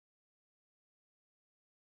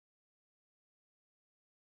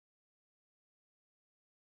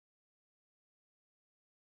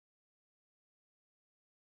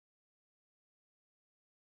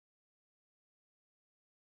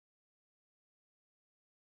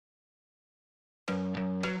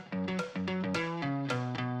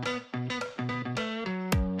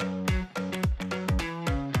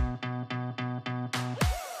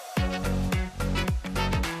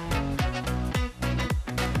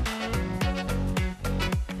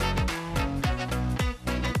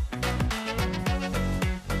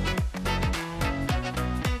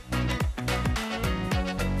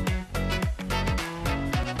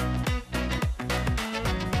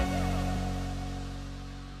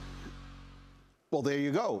Well, there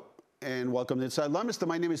you go. And welcome to Inside Leominster.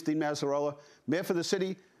 My name is Dean Mazzarella, Mayor for the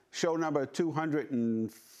city. Show number 49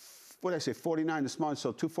 this month,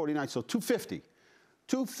 so 249, so 250.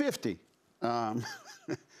 250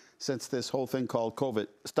 since this whole thing called COVID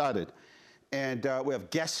started. And we have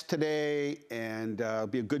guests today, and it'll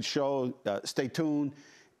be a good show. Stay tuned.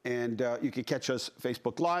 And you can catch us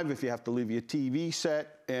Facebook Live if you have to leave your TV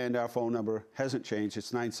set. And our phone number hasn't changed.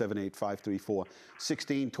 It's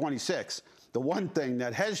 978-534-1626. The one thing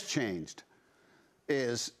that has changed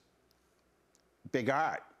is Big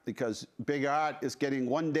Art, because Big Art is getting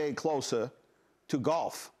one day closer to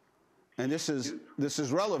golf. And this is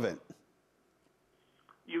relevant.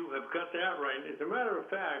 You have got that right. As a matter of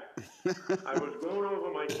fact, I was going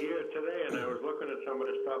over my gear today, and I was looking at some of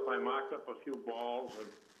the stuff. I marked up a few balls and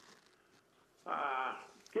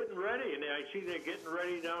getting ready. And I see they're getting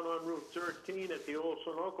ready down on Route 13 at the old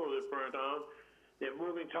Sunoco that burned down. They're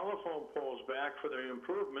moving telephone poles back for their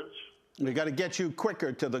improvements. We got to get you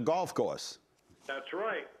quicker to the golf course. That's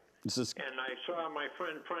right. And I saw my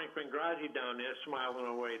friend Frank Bengrazi down there smiling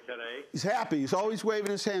away today. He's happy. He's always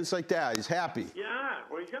waving his hands like that. He's happy. Yeah.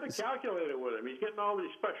 Well, he's got a calculator with him. He's getting all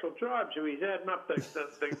these special jobs, so he's adding up the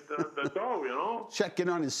dough, you know? Checking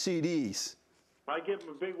on his CDs. I give him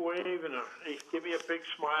a big wave, and he give me a big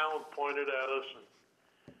smile and pointed at us. And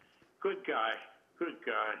good guy. Good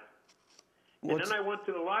guy. And then I went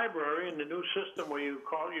to the library, and the new system where you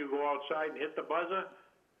go outside and hit the buzzer,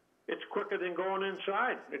 it's quicker than going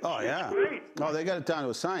inside. It's great. Oh, they got it down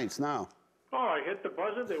to a science now. Oh, I hit the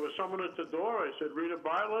buzzer. There was someone at the door. I said, Rita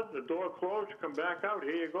Bartlett, the door closed. Come back out.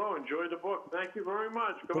 Here you go. Enjoy the book. Thank you very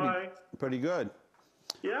much. Goodbye. Pretty good.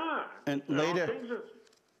 Yeah. And later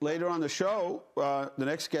on the show, the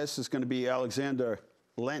next guest is going to be Alexander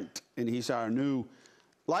Lent, and he's our new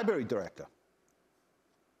library director.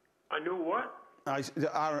 I knew what?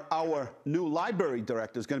 Our new library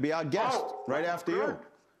director is going to be our guest right after you.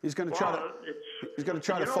 He's going to try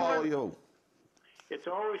to follow you. It's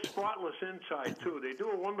always spotless inside too. They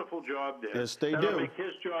do a wonderful job there. Yes, they do. That'll make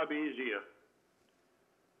his job easier.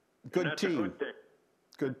 Good team.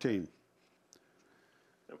 Good team.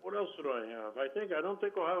 And what else did I have? I don't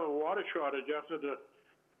think we'll have a water shortage after the.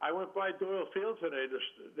 I went by Doyle Field today.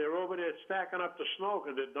 They're over there stacking up the snow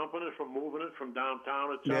because they're dumping it from moving it from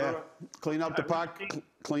downtown, etc. Yeah, cleaning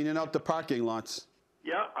out the parking lots.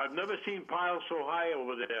 Yeah, I've never seen piles so high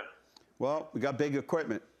over there. Well, we got big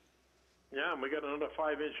equipment. Yeah, and we got another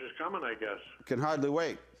 5 inches coming, I guess. Can hardly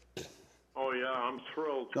wait. Oh yeah, I'm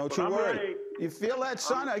thrilled. Don't you worry. Ready. You feel that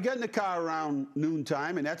sun? I get in the car around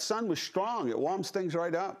noontime, and that sun was strong. It warms things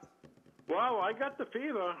right up. Well, I got the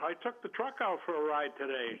fever. I took the truck out for a ride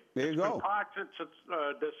today. There you go. It's been parked since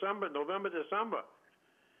November, December.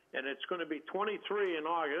 And it's going to be 23 in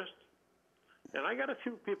August. And I got a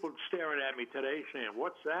few people staring at me today saying,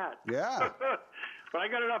 what's that? Yeah. But I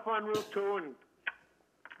got it up on Route 2 and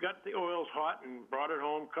got the oils hot and brought it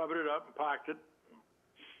home, covered it up and parked it.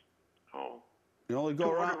 Oh. You only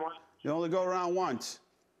go around once.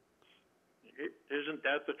 Isn't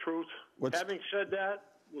that the truth? Having said that,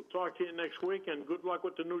 we'll talk to you next week, and good luck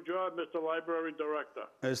with the new job, Mr. Library Director.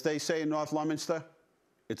 As they say in North Leominster,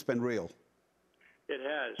 it's been real. It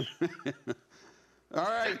has. All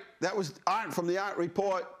right, that was Art from the Art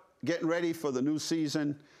Report, getting ready for the new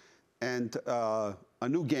season and a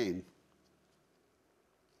new game.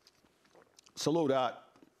 Salute, Art.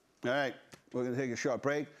 All right, we're going to take a short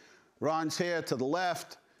break. Ron's here to the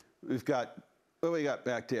left. We've got, what do we got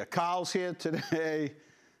back there? Carl's here today.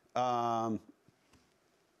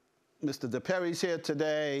 Mr. DePerry's here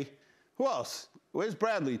today. Who else? Where's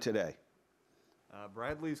Bradley today?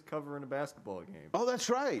 Bradley's covering a basketball game. Oh, that's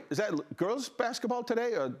right. Is that girls' basketball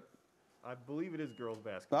today? Or? I believe it is girls'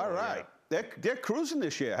 basketball. All right. Yeah. They're cruising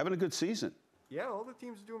this year, having a good season. Yeah, all the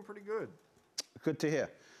teams are doing pretty good. Good to hear.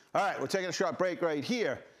 All right, we're taking a short break right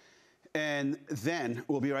here, and then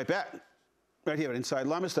we'll be right back. Right here at Inside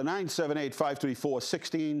Leominster,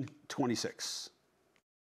 978-534-1626.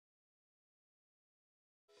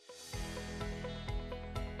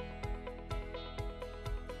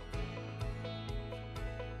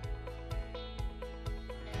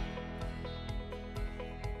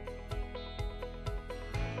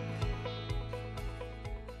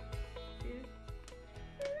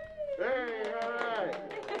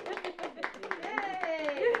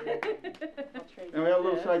 And we have a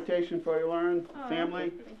little citation for you, Lauren,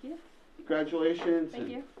 family. Thank you. Congratulations. Thank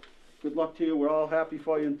you. Good luck to you. We're all happy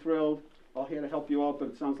for you and thrilled. All here to help you out, but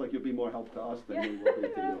it sounds like you'll be more help to us than you will be to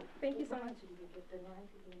you. Thank you so much.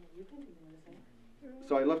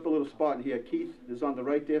 So I left a little spot in here. Keith is on the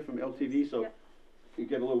right there from LTV, so you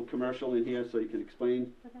get a little commercial in here so you can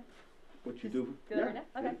explain what you do. Good right now?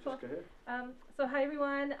 Okay, cool. Just go ahead. So hi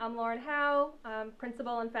everyone, I'm Lauren Howe,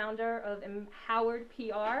 principal and founder of Empowered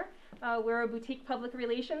PR. We're a boutique public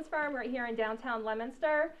relations firm right here in downtown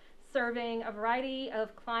Leominster, serving a variety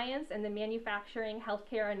of clients in the manufacturing,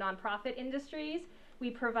 healthcare, and nonprofit industries. We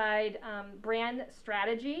provide brand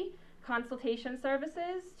strategy, consultation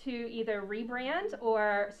services to either rebrand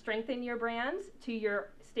or strengthen your brands to your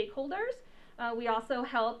stakeholders. We also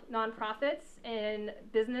help nonprofits and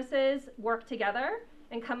businesses work together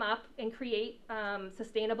and come up and create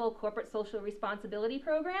sustainable corporate social responsibility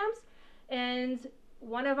programs. And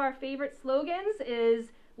one of our favorite slogans is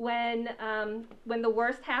when the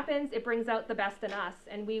worst happens, it brings out the best in us.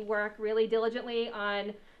 And we work really diligently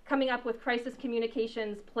on coming up with crisis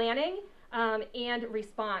communications planning and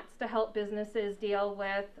response to help businesses deal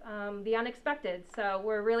with the unexpected. So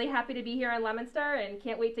we're really happy to be here in Leominster and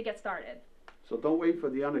can't wait to get started. So don't wait for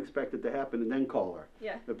the unexpected to happen and then call her.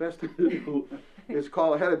 Yeah. The best thing to do is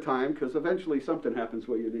call ahead of time, because eventually something happens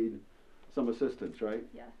where you need some assistance, right?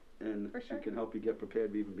 Yeah. And For sure. she can help you get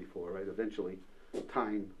prepared even before, right? Eventually,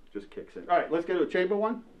 time just kicks in. All right, let's get to a chamber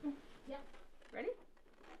one. Yeah. Ready? Here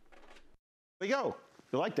we go.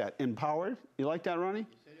 You like that? Empowered? You like that, Ronnie?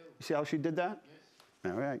 Yes, I do. You see how she did that?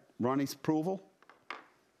 Yes. All right. Ronnie's approval.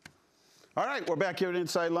 All right, we're back here at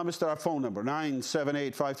Inside Leominster. Our phone number,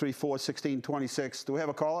 978-534-1626. Do we have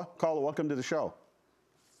a caller? Caller, welcome to the show.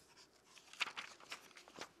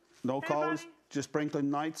 No Hey, callers? buddy. Just sprinkling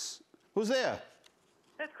nights? Who's there?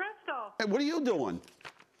 It's Crystal. Hey, what are you doing?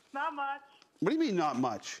 Not much. What do you mean, not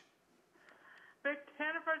much? Big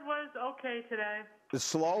Hannaford was okay today. It's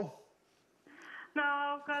slow?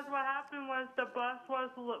 No, because what happened was the bus was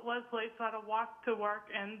late, so I had to walk to work,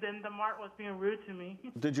 and then the mart was being rude to me.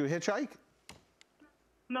 Did you hitchhike?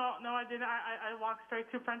 No, I didn't. I walked straight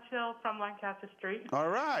to French Hill from Lancaster Street. All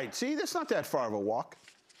right. See, that's not that far of a walk.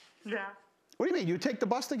 Yeah. What do you mean? You take the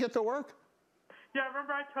bus to get to work? Yeah,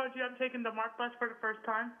 remember I told you I'm taking the mart bus for the first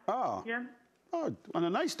time? Oh. Again? Oh, on a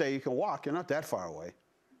nice day, you can walk. You're not that far away.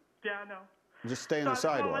 Yeah, I know. Just stay on the So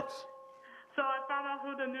I told- sidewalks. So I found out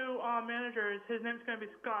who the new manager is. His name's going to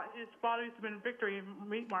be Scott. His father used to be in Victory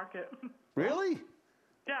Meat Market. Really?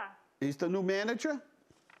 Yeah. He's the new manager?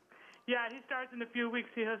 Yeah, he starts in a few weeks.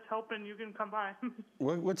 He has helping. You can come by.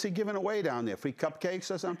 What's he giving away down there? Free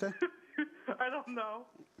cupcakes or something? I don't know.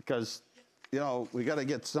 Because, you know, we got to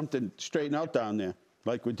get something straightened out down there,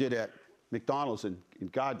 like we did at McDonald's in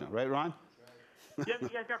Gardner. Right, Ron? Yep, you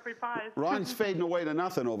guys got free pies. Ron's fading away to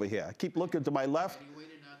nothing over here. I keep looking to my left. He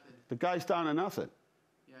waited nothing. The guy's down to nothing.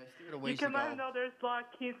 Yeah, I still got a You ways to can let him go. know there's a lot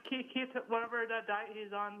of Keith, whatever that diet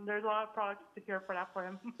he's on, there's a lot of products to here for that for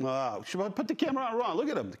him. Should I put the camera on Ron? Look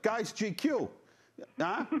at him. The guy's GQ.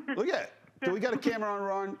 Huh? Look at it. Do we got a camera on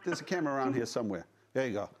Ron? There's a camera around here somewhere. There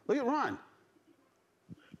you go. Look at Ron.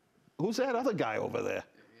 Who's that other guy over there?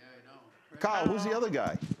 Yeah, I know. Carl, who's the other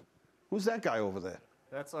guy? Who's that guy over there?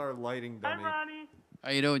 That's our lighting Hi, dummy. Ronnie.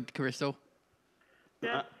 How you doing, Crystal?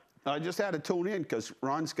 Yes. I just had to tune in because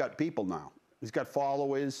Ron's got people now. He's got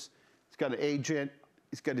followers. He's got an agent.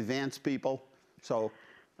 He's got advanced people. So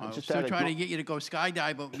I I'm just still had trying to get you to go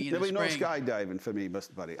skydive with me in There'll the be no spring. skydiving for me,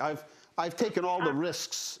 Mr. Buddy. I've taken all the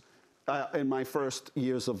risks in my first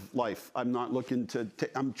years of life. I'm not looking to.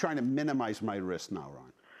 I'm trying to minimize my risk now,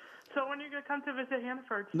 Ron. So when are you going to come to visit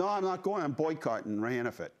Hannaford? No, I'm not going. I'm boycotting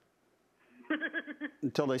Hannaford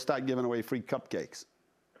until they start giving away free cupcakes.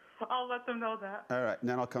 I'll let them know that. All right, and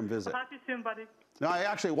then I'll come visit. Talk to you soon, buddy. No, I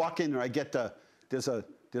actually walk in there. I get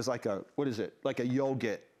there's like a, what is it? Like a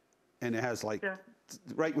yogurt, and it has like, Yeah.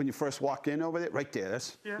 right when you first walk in over there, right there.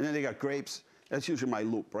 Yeah. And then they got grapes. That's usually my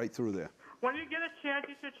loop right through there. When you get a chance,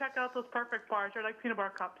 you should check out those perfect bars. They're like peanut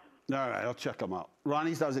butter cups. All right, I'll check them out.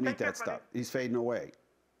 Ronnie doesn't eat Take care, that stuff. buddy. He's fading away.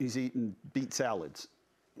 He's eating beet salads.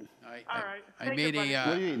 All right. I Take made care, buddy. a.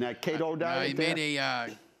 What are you eating, that keto diet I there? made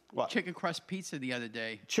a What? chicken crust pizza the other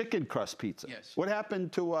day. Chicken crust pizza. Yes. What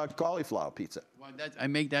happened to cauliflower pizza? Well, I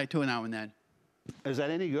make that too now and then. Is that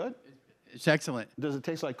any good? It's excellent. Does it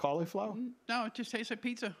taste like cauliflower? No, it just tastes like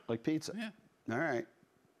pizza. Like pizza? Yeah. All right.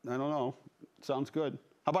 I don't know. Sounds good.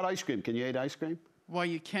 How about ice cream? Can you eat ice cream? Well,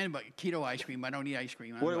 you can, but keto ice cream. I don't eat ice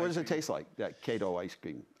cream. I What don't does ice it cream. taste like, that keto ice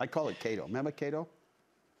cream? I call it Cato. Remember Cato?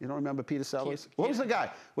 You don't remember Peter Sellers? Ke- What was the guy?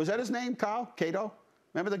 Was that his name, Carl? Cato?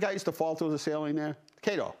 Remember the guy used to fall through the ceiling there?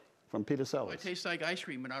 Cato from Peter Well, Sellers. it tastes like ice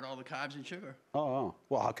cream without all the carbs and sugar. Oh.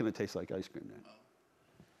 Well, how can it taste like ice cream then?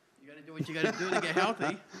 You got to do what you got to do to get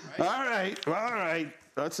healthy. Right? All right.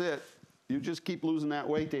 That's it. You just keep losing that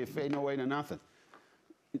weight. They're fading away to nothing.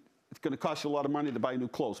 It's going to cost you a lot of money to buy new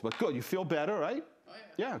clothes, but good. You feel better, right?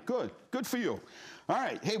 Yeah, good. Good for you. All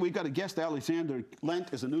right. Hey, we've got a guest. Alexander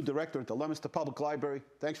Lent is a new director at the Leominster Public Library.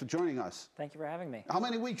 Thanks for joining us. Thank you for having me. How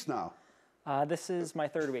many weeks now? This is my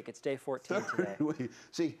 3rd week. It's day 14 today.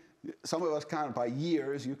 See, some of us count it by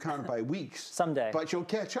years. You count it by weeks. Someday. But you'll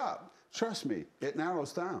catch up. Trust me. It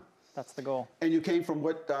narrows down. That's the goal. And you came from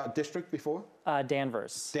what district before?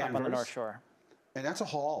 Danvers, up on the North Shore. And that's a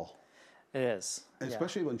haul. It is.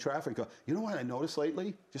 Especially when traffic goes. You know what I noticed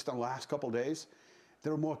lately, just in the last couple of days?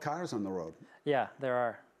 There are more cars on the road. Yeah, there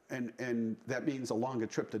are. And that means a longer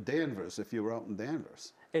trip to Danvers if you were out in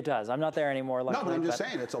Danvers. It does. I'm not there anymore, luckily. No, but I'm just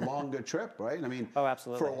saying, it's a longer trip, right? I mean, oh,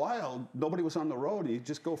 absolutely. For a while, nobody was on the road. You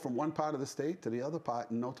just go from one part of the state to the other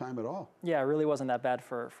part in no time at all. Yeah, it really wasn't that bad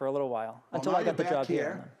for a little while, until I got the job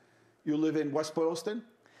here. You live in West Boylston?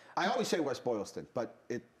 I always say West Boylston, but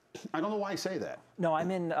I don't know why I say that. No, I'm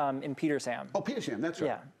in Petersham. Oh, Petersham, that's right.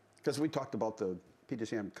 Yeah. Because we talked about the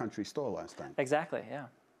Petersham Country Store last time. Exactly, yeah.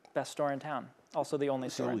 Best store in town. Also the only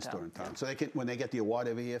store in town. It's the only store in town. So when they get the award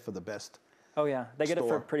every year for the best Oh, yeah. They get store, it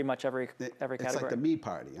for pretty much every category. It's like the me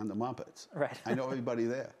party on the Muppets. Right. I know everybody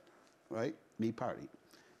there, right? Me party.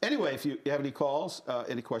 Anyway, if you have any calls,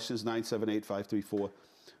 any questions,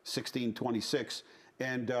 978-534-1626.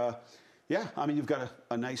 And, yeah, I mean, you've got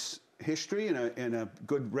a nice history and a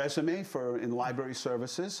good resume in library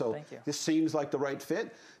services. So Thank you. This seems like the right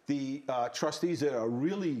fit. The trustees did a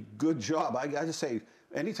really good job. I got to say,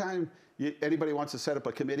 anytime anybody wants to set up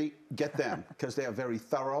a committee, get them, because they are very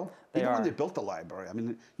thorough. Even when they built the library. I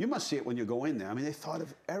mean, you must see it when you go in there. I mean, they thought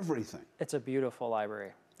of everything. It's a beautiful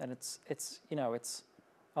library. And it's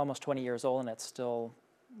almost 20 years old, and it's still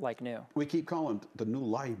like new. We keep calling it the new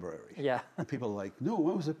library. Yeah. And people are like, no,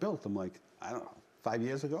 when was it built? I'm like, I don't know, 5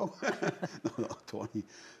 years ago? no, 20.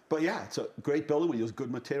 But yeah, it's a great building. We use good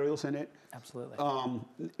materials in it. Absolutely.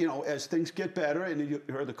 As things get better, and you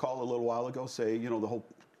heard the call a little while ago say, the whole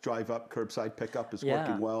drive up, curbside pickup is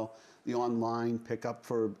working well. The online pickup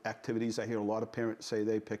for activities, I hear a lot of parents say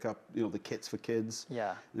they pick up, the kits for kids.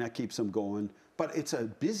 Yeah. And that keeps them going. But it's a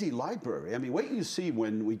busy library. I mean, wait till you see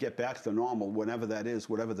when we get back to normal, whenever that is,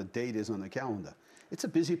 whatever the date is on the calendar. It's a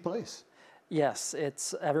busy place. Yes,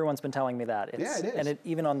 everyone's been telling me that. Yeah, it is. And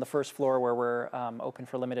even on the first floor where we're open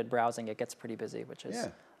for limited browsing, it gets pretty busy, which is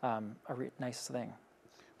a nice thing.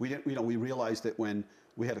 We realized that when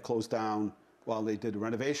we had to close down while they did the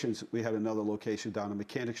renovations, we had another location down on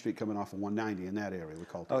Mechanic Street coming off of 190 in that area. We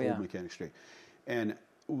call it the old Mechanic Street. And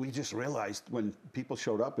we just realized when people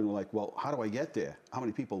showed up and were like, well, how do I get there? How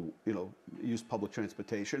many people, use public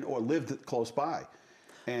transportation or lived close by?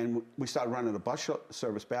 And we started running a bus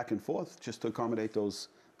service back and forth just to accommodate those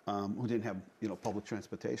who didn't have, public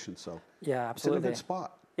transportation. So yeah, absolutely. It's in a good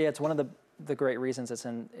spot. Yeah, it's one of the great reasons it's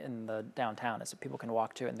in the downtown is that people can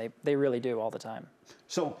walk to, and they really do all the time.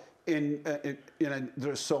 So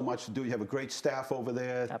there's so much to do. You have a great staff over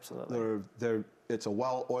there. Absolutely. It's a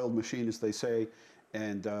well-oiled machine, as they say,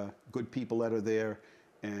 and good people that are there,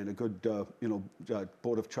 and a good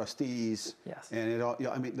board of trustees. Yes. And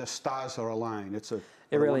the stars are aligned. It's a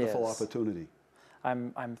really wonderful opportunity.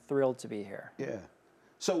 I'm thrilled to be here. Yeah.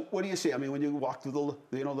 So what do you see? I mean, when you walk through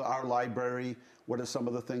our library, what are some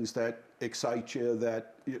of the things that excite you,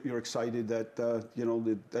 that you're excited that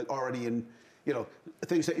that already in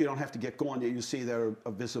things that you don't have to get going that you see that are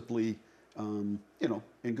visibly in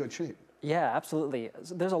good shape? Yeah, absolutely.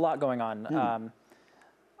 There's a lot going on.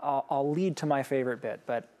 I'll lead to my favorite bit,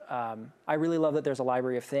 but I really love that there's a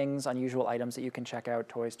library of things, unusual items that you can check out,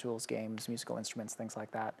 toys, tools, games, musical instruments, things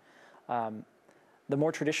like that. The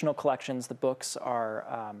more traditional collections, the books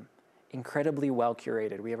are incredibly well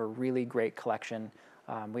curated. We have a really great collection.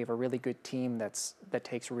 We have a really good team that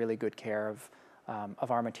takes really good care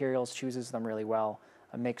of our materials, chooses them really well,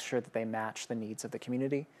 and makes sure that they match the needs of the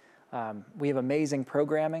community. We have amazing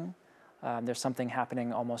programming. There's something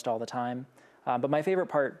happening almost all the time. But my favorite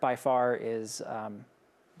part by far is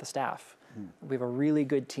the staff. We have a really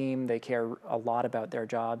good team. They care a lot about their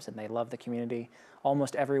jobs and they love the community.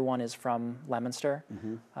 Almost everyone is from Leominster,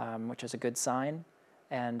 which is a good sign.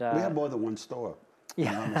 And we have more than one store.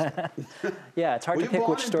 Yeah, yeah. It's hard to pick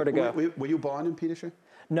which store to go. Were you born in Petersham?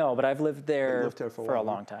 No, but I've lived there, for a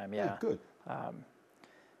long time. Yeah. Good.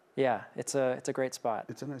 Yeah, it's a great spot.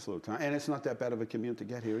 It's a nice little town, and it's not that bad of a commute to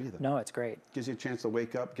get here either. No, it's great. Gives you a chance to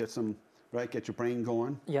wake up, get your brain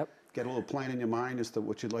going. Yep. Get a little plan in your mind as to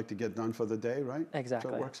what you'd like to get done for the day, right?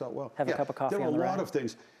 Exactly. So it works out well. Have a cup of coffee on the There are a ride. lot of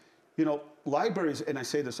things. Libraries, and I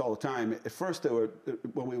say this all the time, at first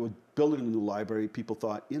when we were building a new library, people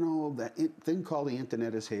thought, that thing called the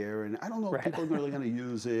internet is here, and I don't know if people are really going to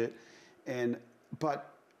use it.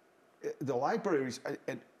 But the libraries,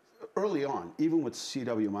 and early on, even with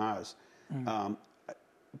CWMRs,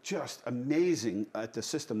 just amazing at the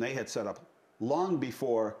system they had set up long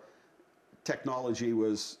before technology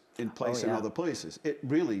was in place in other places. It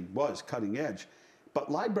really was cutting edge.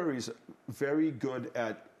 But libraries are very good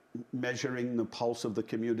at measuring the pulse of the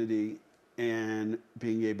community and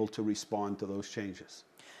being able to respond to those changes.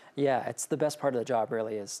 Yeah, it's the best part of the job,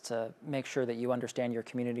 really, is to make sure that you understand your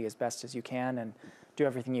community as best as you can and do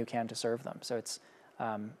everything you can to serve them. So it's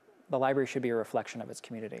the library should be a reflection of its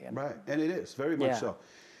community. Right, and it is, very much so.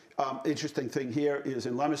 Interesting thing here is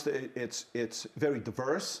in Leominster, it's very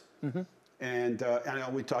diverse. Mm-hmm. And I know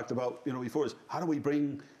we talked about, before, is how do we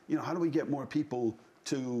bring, how do we get more people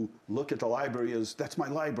to look at the library as, that's my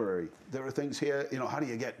library. There are things here, how do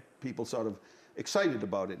you get people sort of excited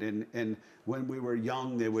about it? And when we were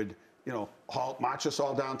young, they would, march us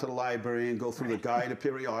all down to the library and go through the guide of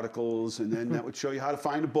periodicals, and then that would show you how to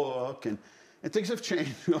find a book. And things have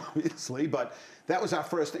changed, obviously, but that was our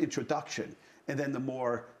first introduction. And then the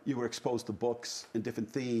more you were exposed to books and different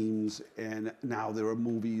themes, and now there are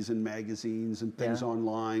movies and magazines and things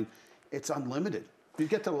online, it's unlimited. You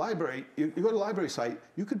get to the library, you go to the library site,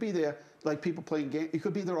 you could be there like people playing games, you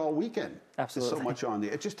could be there all weekend. Absolutely. There's so much on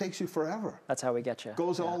there. It just takes you forever. That's how we get you.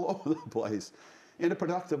 Goes all over the place in a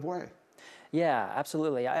productive way. Yeah,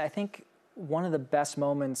 absolutely. I think one of the best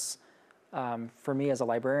moments for me as a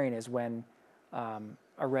librarian is when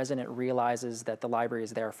a resident realizes that the library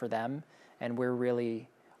is there for them, and we're really,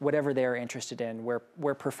 whatever they're interested in,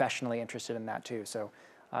 we're professionally interested in that too. So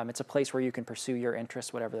it's a place where you can pursue your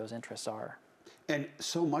interests, whatever those interests are. And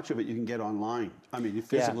so much of it you can get online. I mean, you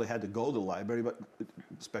physically had to go to the library, but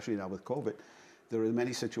especially now with COVID, there are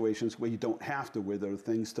many situations where you don't have to, where there are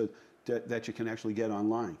things that you can actually get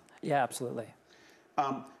online. Yeah, absolutely.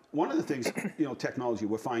 One of the things, technology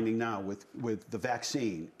we're finding now with the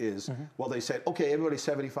vaccine is, well, they said, okay, everybody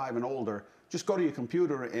 75 and older, just go to your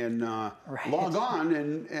computer and log on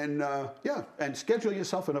and schedule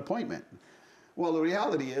yourself an appointment. Well, the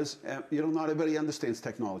reality is, not everybody understands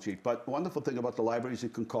technology, but the wonderful thing about the library is you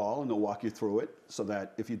can call and they'll walk you through it, so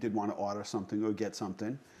that if you did want to order something or get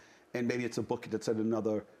something, and maybe it's a book that's at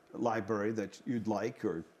another library that you'd like,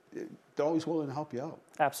 or they're always willing to help you out.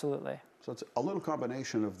 Absolutely. So it's a little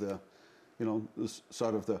combination of the,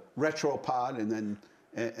 sort of the retro part, and then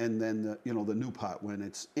the, the new part when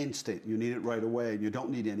it's instant. You need it right away, and you don't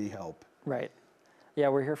need any help. Right. Yeah,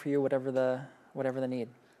 we're here for you, whatever the need.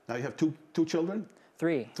 Now you have two children?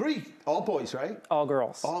 Three. All boys, right? All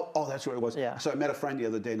girls. Oh, that's what it was. Yeah. So I met a friend the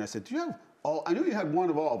other day, and I said, do you have all? I knew you had one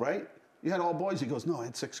of all, right? You had all boys? He goes, no, I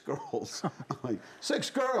had 6 girls. I'm like, 6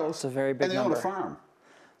 girls? It's a very big number. And they own a farm.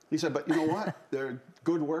 He said, but you know what? They're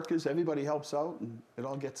good workers. Everybody helps out, and it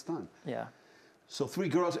all gets done. Yeah. So 3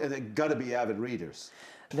 girls, and they got to be avid readers.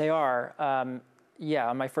 They are. On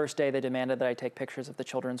my first day, they demanded that I take pictures of the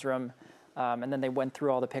children's room, and then they went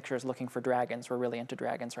through all the pictures looking for dragons. We're really into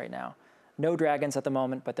dragons right now. No dragons at the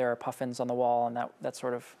moment, but there are puffins on the wall, and that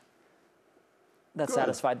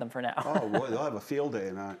satisfied them for now. Oh, boy, they'll have a field day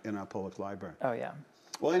in our public library. Oh, yeah.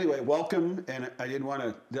 Well, anyway, welcome, and I didn't want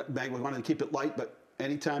to, Meg, we wanted to keep it light, but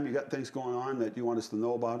anytime you got things going on that you want us to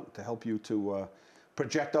know about, to help you to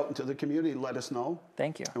project out into the community, let us know.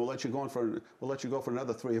 Thank you. And we'll let you go for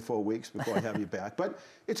another 3 or 4 weeks before I have you back. But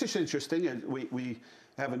it's just interesting, and we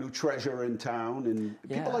have a new treasurer in town, and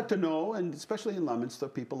people like to know, and especially in Leominster,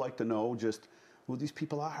 people like to know just who these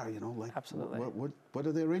people are. Like absolutely. What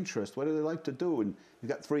are their interests? What do they like to do? And you've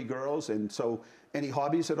got 3 girls, and so any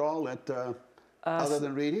hobbies at all that other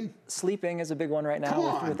than reading? Sleeping is a big one right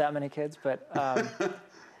now with that many kids, but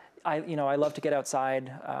I love to get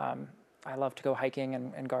outside. I love to go hiking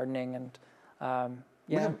and gardening, and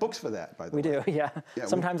we have books for that, by the way. We do, yeah.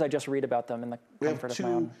 Sometimes I just read about them in the comfort of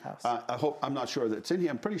my own house. I'm not sure that it's in here.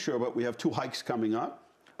 I'm pretty sure, but we have 2 hikes coming up.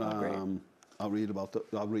 Great. I'll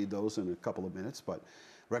read those in a couple of minutes. But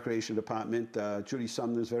Recreation Department, Judy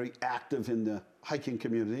Sumner's very active in the hiking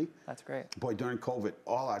community. That's great. Boy, during COVID,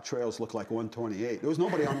 all our trails look like 128. There was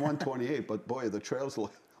nobody on 128, but boy, the trails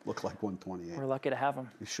look like 128. We're lucky to have them.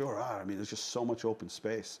 You sure are. I mean, there's just so much open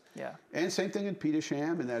space. Yeah. And same thing in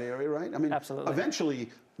Petersham, in that area, right? I mean, absolutely.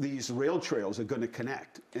 Eventually, these rail trails are going to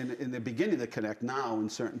connect. And in the beginning, they connect now in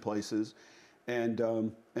certain places. And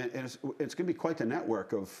it's going to be quite the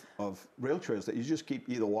network of rail trails that you just keep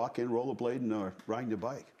either walking, rollerblading, or riding your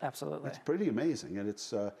bike. Absolutely. It's pretty amazing. And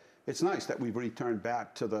it's nice that we've returned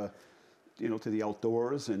back to the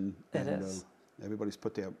outdoors, and it is. Everybody's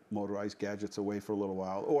put their motorized gadgets away for a little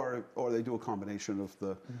while, or they do a combination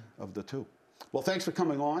of the two. Well, thanks for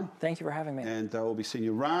coming on. Thank you for having me. And we'll be seeing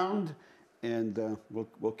you around, and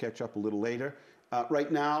we'll catch up a little later.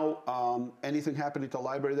 Right now, anything happening at the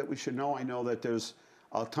library that we should know? I know that there's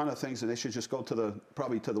a ton of things, and they should just go to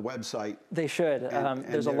probably to the website. They should.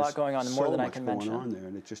 There's a lot going on, more than I can mention. So much going on there,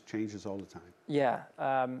 and it just changes all the time. Yeah.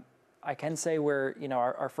 I can say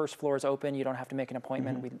our first floor is open. You don't have to make an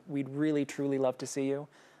appointment. We'd really, truly love to see you.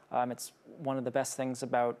 It's one of the best things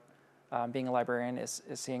about being a librarian is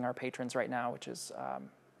seeing our patrons right now, which is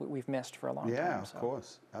we've missed for a long time. Yeah, of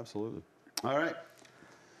course. Absolutely. All right.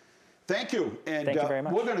 Thank you. And thank you very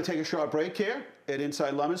much. We're going to take a short break here at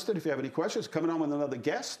Inside Leominster. If you have any questions, coming on with another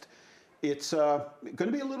guest. It's going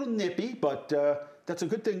to be a little nippy, but that's a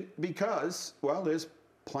good thing because, well, there's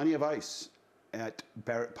plenty of ice at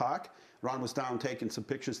Barrett Park. Ron was down taking some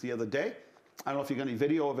pictures the other day. I don't know if you got any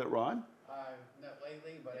video of it, Ron. Not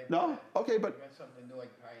lately, but No? Okay, but got something new. I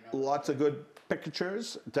know. lots of good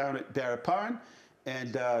pictures down at Barrett Park.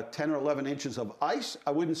 And 10 or 11 inches of ice.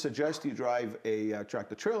 I wouldn't suggest you drive a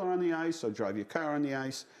tractor trailer on the ice or drive your car on the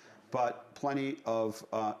ice, but plenty of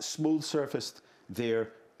smooth surfaced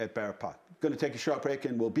there at Barrett Park. Going to take a short break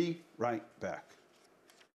and we'll be right back.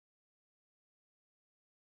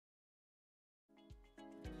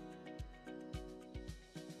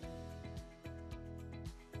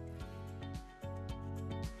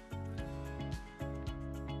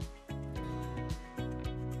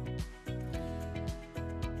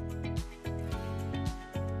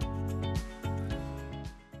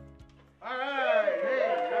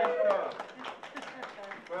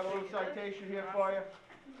 Citation here for you,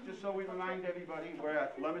 just so we remind everybody, we're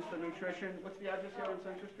at Leominster Nutrition. What's the address here on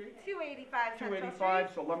Central Street? 285 Central 285,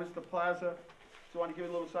 Street. so Leominster Plaza. So I want to give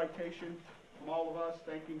you a little citation from all of us,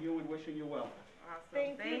 thanking you and wishing you well.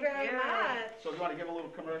 Awesome. Thank you very much. So do you want to give a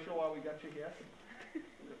little commercial while we got you here?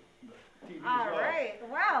 TV All right,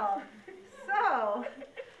 well, so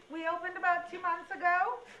we opened about 2 months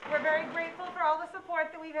ago. We're very grateful for all the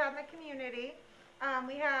support that we've had in the community.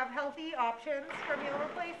 We have healthy options for meal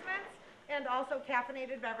replacements and also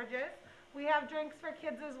caffeinated beverages. We have drinks for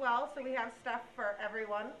kids as well, so we have stuff for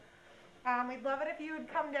everyone. We'd love it if you would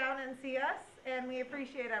come down and see us, and we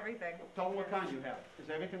appreciate everything. Tell them what kind you have. Is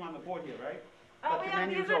everything on the board here, right? Oh, But we the have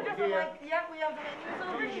menus these are over different, here. like, yep, we have the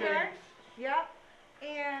menus over here. Yep,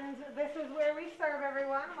 and this is where we serve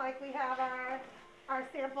everyone. Like, we have our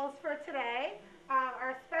samples for today.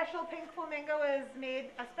 Our special pink flamingo is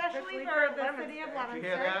made especially for the city of Leominster. Did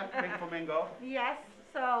you hear that? Pink flamingo. Yes,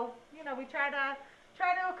 so, you know, we try to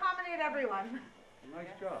accommodate everyone. Nice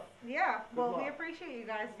job. Yeah, well, we luck. appreciate you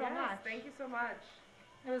guys so much. Thank you so much.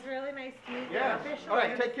 It was really nice to meet you Yes. officially. All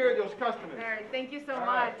right, take care of those customers. All right, thank you so All much.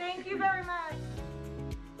 right. Thank you very much.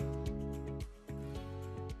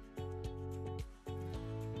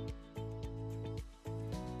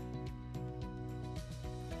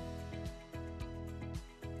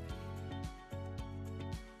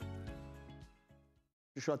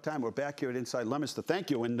 A short time. We're back here at Inside Leominster.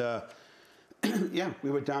 Thank you. And yeah,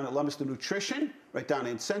 we were down at Leominster Nutrition, right down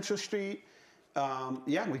in Central Street.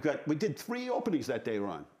 Yeah, we did 3 openings that day,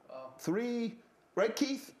 Ron. Wow. 3, right,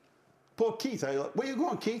 Keith? Poor Keith. Where you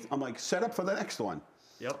going, Keith? I'm like, set up for the next one.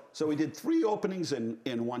 Yep. So we did 3 openings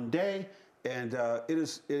in one day, and it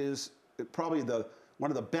is probably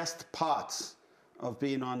one of the best parts of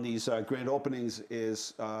being on these grand openings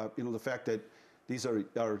is the fact that these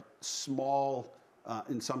are small.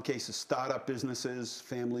 In some cases, startup businesses,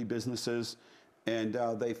 family businesses, and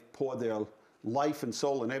they've poured their life and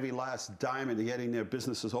soul and every last dime into getting their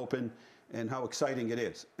businesses open, and how exciting it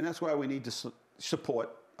is. And that's why we need to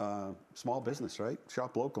support small business, right?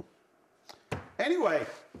 Shop local. Anyway,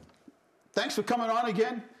 thanks for coming on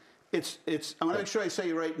again. I want to make sure I say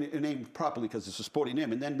your name properly because it's a sporty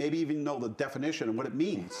name, and then maybe even know the definition and what it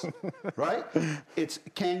means, right? It's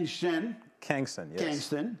Kangsen. Kangsen, yes.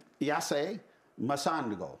 Kangsen, Yassay,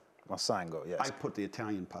 Masango. Masango, yes. I put the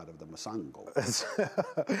Italian part of the Masango.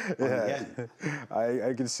 Yeah,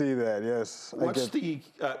 I can see that, yes.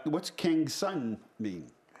 What's Kangsen mean?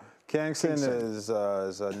 Kangsen is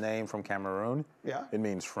a name from Cameroon. Yeah. It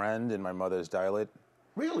means friend in my mother's dialect.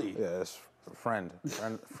 Really? Yes, friend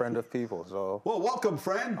of people. So. Well, welcome,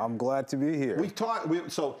 friend. I'm glad to be here.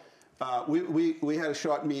 We had a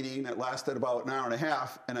short meeting that lasted about an hour and a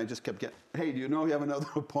half, and I just kept getting, hey, do you know you have another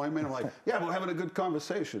appointment? I'm like, yeah, we're having a good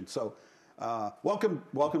conversation. So welcome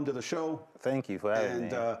to the show. Thank you for having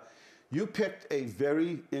me. And you picked a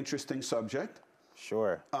very interesting subject.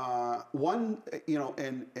 Sure. And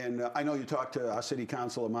I know you talked to our city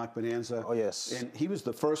councilor, Mark Bonanza. Oh, yes. And he was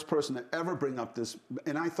the first person to ever bring up this,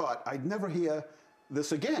 and I thought, I'd never hear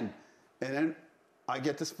this again. And then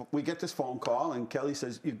we get this phone call, and Kelly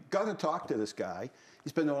says, you've got to talk to this guy.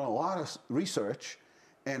 He's been doing a lot of research.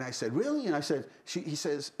 And I said, really? And I said, she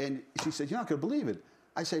said, you're not going to believe it.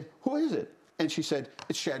 I said, who is it? And she said,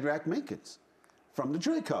 it's Shadrach Minkins. from the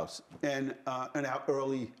Drake House and an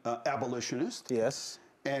early abolitionist. Yes.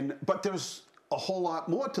 But there's a whole lot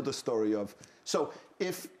more to the story of. So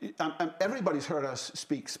if everybody's heard us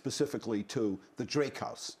speak specifically to the Drake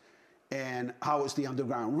House and how it was the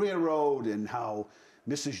Underground Railroad and how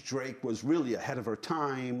Mrs. Drake was really ahead of her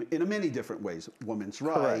time in many different ways, women's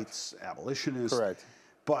rights, abolitionists. Correct.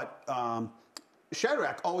 But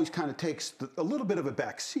Shadrach always kind of takes a little bit of a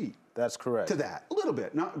back seat. That's correct. To that, a little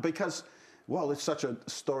bit, not because, well, it's such a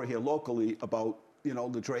story here locally about, you know,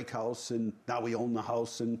 the Drake House, and now we own the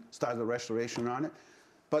house and started the restoration on it.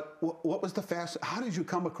 But what was how did you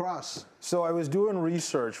come across? So I was doing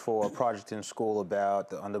research for a project in school about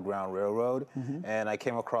the Underground Railroad, and I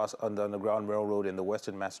came across the Underground Railroad in the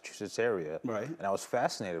Western Massachusetts area. Right. And I was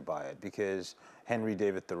fascinated by it because Henry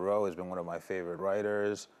David Thoreau has been one of my favorite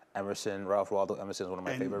writers. Ralph Waldo Emerson is one of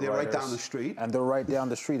my favorite writers. And they're right down the street. And they're right down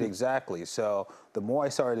the street, exactly. So the more I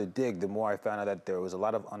started to dig, the more I found out that there was a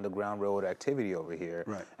lot of Underground Railroad activity over here.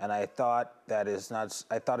 Right. And I thought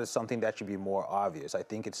it's something that should be more obvious. I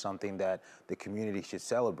think it's something that the community should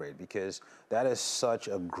celebrate because that is such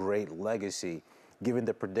a great legacy, given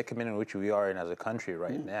the predicament in which we are in as a country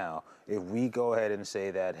right now. If we go ahead and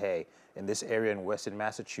say that, hey, in this area in Western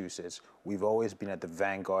Massachusetts, we've always been at the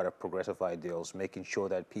vanguard of progressive ideals, making sure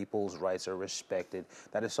that people's rights are respected.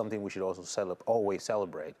 That is something we should also always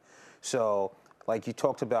celebrate. So, like you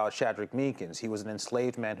talked about Shadrach Meekins, he was an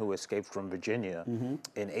enslaved man who escaped from Virginia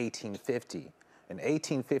in 1850. In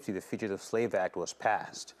 1850, the Fugitive Slave Act was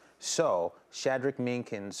passed. So, Shadrach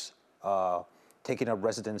Meekins taking up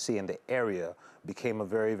residency in the area became a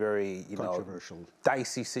very, very, controversial,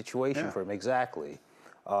 dicey situation for him. Exactly.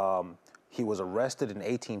 He was arrested in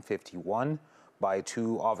 1851 by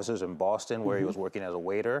 2 officers in Boston where he was working as a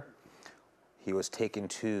waiter. He was taken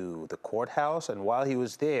to the courthouse, and while he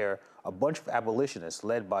was there, a bunch of abolitionists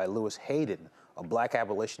led by Lewis Hayden, a black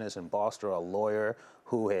abolitionist in Boston, a lawyer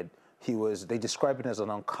they described him as an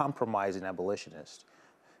uncompromising abolitionist,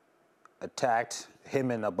 attacked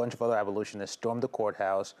him, and a bunch of other abolitionists stormed the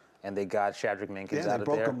courthouse, and they got Shadrach Meekins out of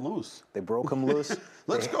there. They broke him loose. They broke him loose.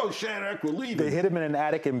 Let's go, Shadrach, we're leaving. They hit him in an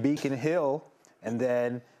attic in Beacon Hill, and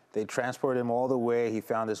then they transported him all the way. He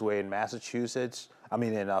found his way in Massachusetts,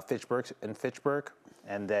 in Fitchburg,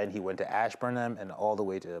 and then he went to Ashburnham and all the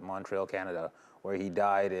way to Montreal, Canada, where he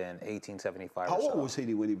died in 1875 How old was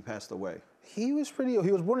he when he passed away? He was pretty old.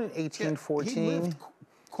 He was born in 1814. He lived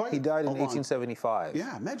He died in 1875.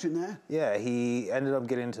 Yeah, imagine that. Yeah, he ended up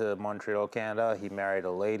getting to Montreal, Canada. He married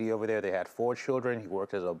a lady over there. They had 4 children. He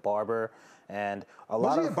worked as a barber. And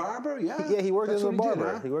was he a barber? Yeah. Yeah, he worked as a barber.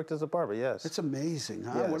 Did, huh? He worked as a barber, yes. It's amazing,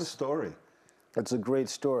 huh? Yes. What a story. It's a great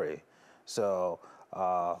story. So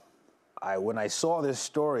when I saw this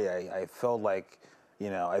story, I felt like,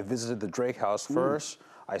 I visited the Drake House first.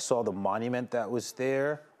 I saw the monument that was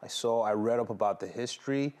there. I read up about the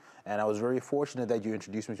history. And I was very fortunate that you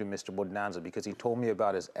introduced me to Mr. Bonanza because he told me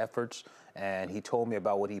about his efforts and he told me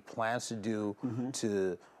about what he plans to do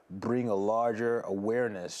to bring a larger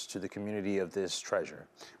awareness to the community of this treasure.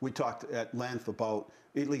 We talked at length about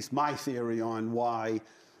at least my theory on why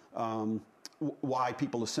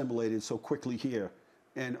people assimilated so quickly here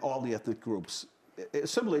and all the ethnic groups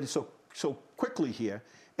assimilated so quickly here,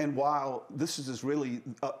 and while this is really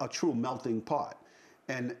a true melting pot.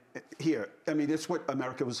 And here, it's what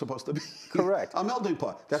America was supposed to be. Correct. A melting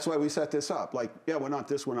pot. That's why we set this up. Like, yeah, we're not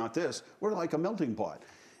this, we're not this. We're like a melting pot.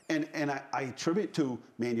 And I attribute to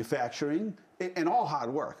manufacturing and all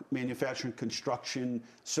hard work. Manufacturing, construction,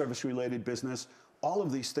 service-related business. All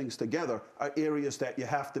of these things together are areas that you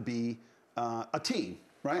have to be a team,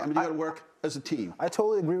 right? You got to work as a team. I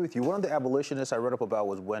totally agree with you. One of the abolitionists I read up about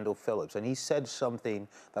was Wendell Phillips, and he said something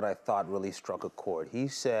that I thought really struck a chord. He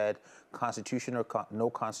said, Constitution or no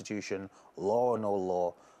Constitution, law or no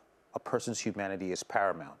law, a person's humanity is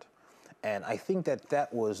paramount. And I think that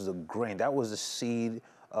was the grain, that was the seed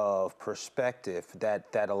of perspective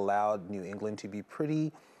that allowed New England to be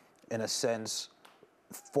pretty, in a sense,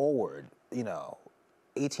 forward.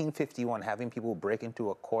 1851, having people break into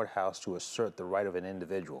a courthouse to assert the right of an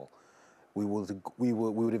individual. We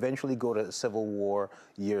would eventually go to civil war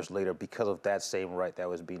years later because of that same right that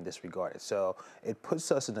was being disregarded. So it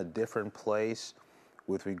puts us in a different place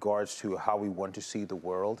with regards to how we want to see the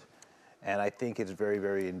world. And I think it's very,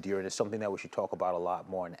 very endearing. It's something that we should talk about a lot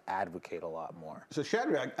more and advocate a lot more. So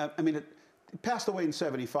Shadrach, it passed away in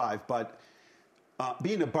 75, but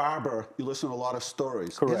being a barber, you listen to a lot of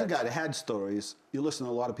stories. Correct. Here's a guy that had stories. You listen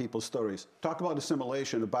to a lot of people's stories. Talk about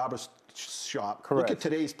assimilation. The barber shop. Correct. Look at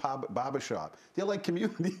today's barber shop. They're like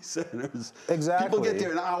community centers. Exactly. People get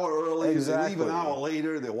there an hour early, Exactly. they leave an hour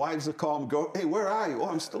later, their wives will call them, go, hey, where are you? Oh,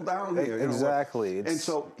 I'm still down here. You know, Exactly. and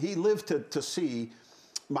so he lived to see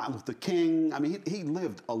Martin Luther King. I mean, he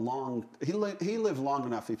lived he lived long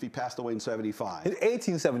enough if he passed away in 75.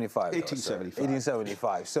 1875. 1875.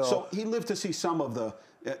 1875. So he lived to see some of the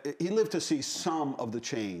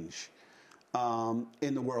change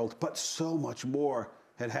in the world, but so much more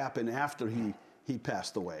had happened after he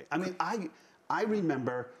passed away. I mean, I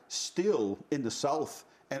remember still in the South,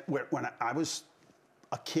 when I was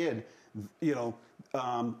a kid, you know,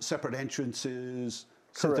 separate entrances,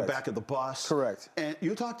 sit at the back of the bus. Correct. And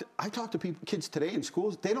I talk to kids today in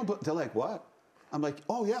schools. They're like, what? I'm like,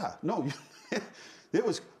 oh yeah, no, it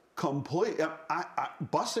was complete.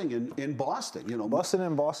 Busing in Boston, you know. Busing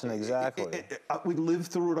in Boston, exactly. We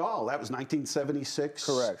lived through it all. That was 1976.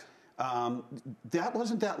 Correct. That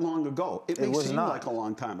wasn't that long ago. It may seem like a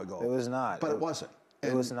long time ago. It was not. But it wasn't.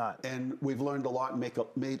 It was not. And we've learned a lot and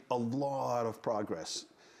made a lot of progress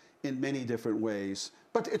in many different ways.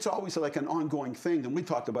 But it's always like an ongoing thing, and we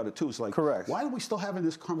talked about it too. It's like, correct. Why are we still having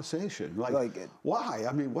this conversation? Like why?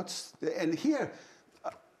 I mean, and here,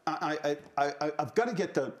 I've got to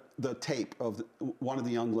get the tape of one of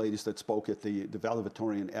the young ladies that spoke at the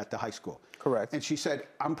valedictorian at the high school. Correct. And she said,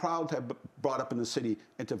 I'm proud to have brought up in the city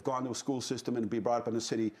and to have gone to a school system and be brought up in a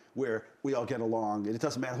city where we all get along. And it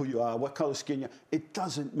doesn't matter who you are, what color skin you are. It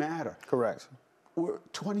doesn't matter. Correct. We're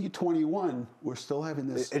 2021, we're still having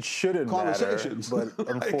this it shouldn't conversations. Matter, but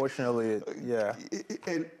unfortunately, yeah.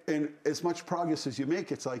 And as much progress as you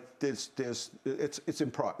make, it's like it's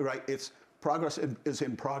in progress, right? Progress is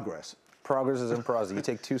in progress. Progress is in progress. You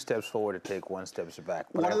take 2 steps forward to take 1 step back.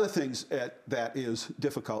 But one of the things that is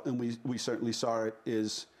difficult, and we certainly saw it,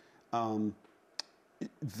 is when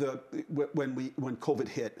COVID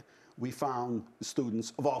hit, we found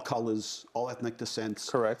students of all colors, all ethnic descents.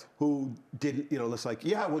 Correct. Who didn't, it's like,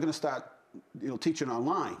 yeah, we're going to start, teaching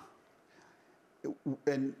online.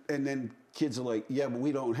 And then kids are like, yeah, but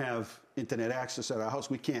we don't have internet access at our house.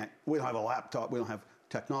 We don't have a laptop. We don't have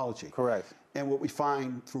technology. Correct. And what we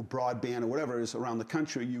find through broadband or whatever is around the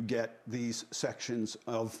country, you get these sections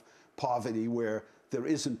of poverty where there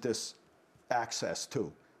isn't this access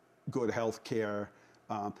to good health care.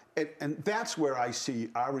 And that's where I see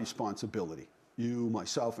our responsibility, you,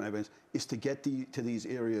 myself, and everyone, is to get to these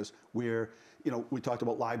areas where, we talked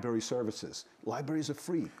about library services. Libraries are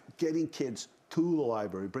free. Getting kids to the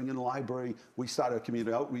library, bringing the library. We started a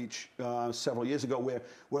community outreach several years ago where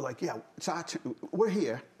we're like, yeah, we're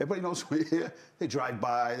here. Everybody knows we're here. They drive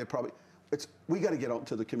by. We got to get out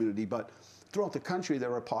to the community. But throughout the country,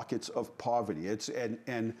 there are pockets of poverty.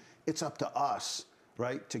 And it's up to us,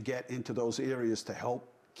 right, to get into those areas to help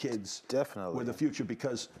kids with the future.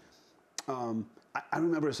 Because I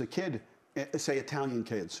remember as a kid, say Italian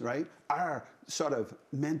kids, right? Our sort of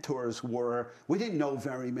mentors we didn't know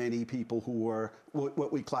very many people who were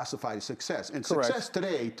what we classify as success. And success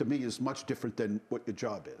today, to me, is much different than what your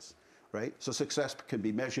job is, right? So success can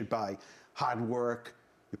be measured by hard work,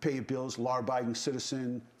 you pay your bills, law-abiding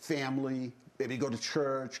citizen, family, maybe go to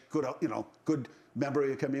church, good member of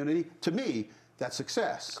your community. To me, that's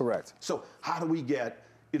success. Correct. So how do we get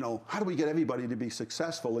everybody to be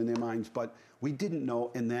successful in their minds? But we didn't know,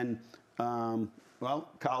 and then,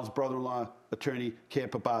 Carl's brother-in-law, attorney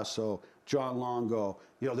Campobasso, John Longo,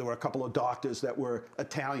 there were a couple of doctors that were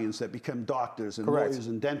Italians that became doctors and lawyers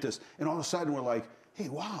and dentists. And all of a sudden we're like, hey,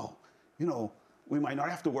 wow, we might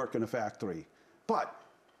not have to work in a factory. But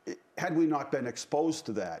had we not been exposed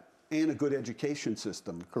to that and a good education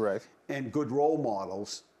system and good role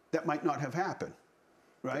models, that might not have happened,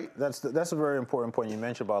 right? That's a very important point you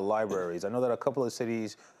mentioned about libraries. I know that a couple of city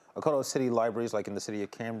libraries, like in the city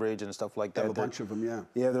of Cambridge and stuff like that. Have a bunch of them, yeah.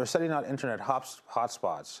 Yeah, they're setting out internet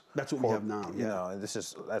hotspots. That's what we have now, yeah. And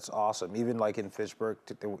that's awesome. Even like in Fitchburg,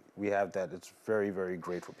 we have that. It's very, very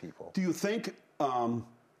great for people. Do you think,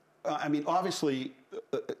 obviously,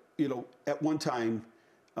 at one time,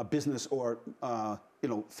 business or,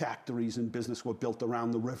 factories and business were built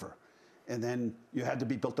around the river. And then you had to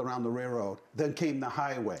be built around the railroad. Then came the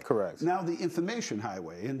highway. Correct. Now the information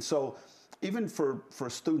highway. And so even for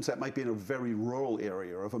students that might be in a very rural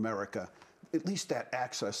area of America, at least that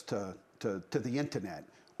access to the internet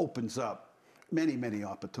opens up many, many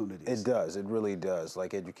opportunities. It does. It really does.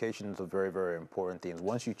 Like education is a very, very important thing.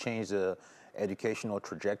 Once you change the educational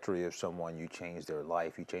trajectory of someone, you change their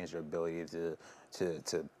life. You change their ability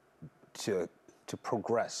to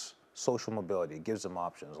progress. Social mobility, it gives them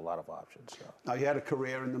options, a lot of options. So. Now, you had a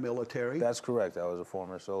career in the military? That's correct. I was a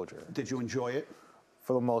former soldier. Did you enjoy it?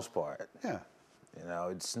 For the most part. Yeah. You know,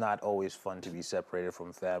 it's not always fun to be separated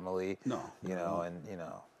from family. No. You know, and you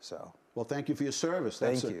know, so. Well, thank you for your service.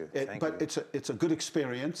 Thank you. But it's a good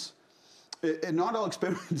experience. And not all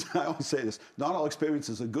experiences, I always say this, not all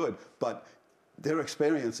experiences are good, but they're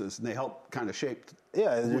experiences and they help kind of shape who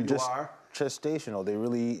you are. Gestational. They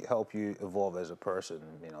really help you evolve as a person.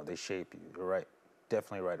 You know, they shape you. You're right.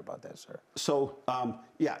 Definitely right about that, sir. So,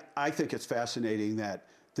 yeah, I think it's fascinating that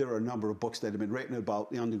there are a number of books that have been written about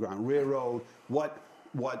the Underground Railroad,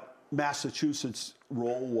 what Massachusetts'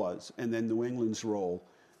 role was, and then New England's role,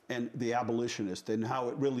 and the abolitionist, and how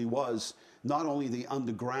it really was not only the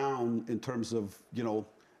underground in terms of, you know,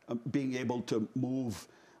 being able to move,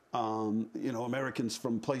 you know, Americans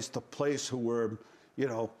from place to place who were, you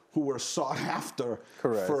know, who were sought after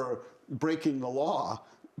for breaking the law,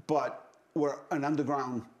 but were an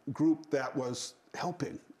underground group that was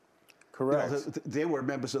helping. Correct. You know, they were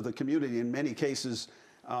members of the community. In many cases,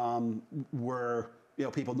 were, you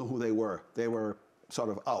know, people knew who they were. They were sort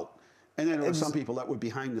of out. And then there were some people that were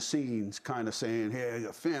behind the scenes kind of saying, hey,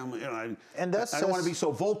 your family, you know, I don't want to be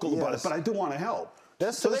so vocal about it, but I do want to help.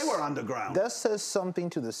 So they were underground. That says something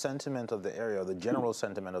to the sentiment of the area, the general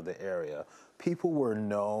sentiment of the area. People were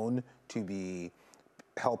known to be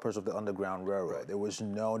helpers of the Underground Railroad. It was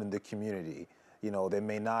known in the community. You know, they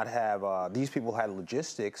may not have, these people had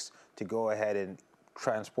logistics to go ahead and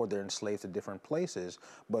transport their enslaved to different places,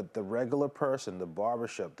 but the regular person, the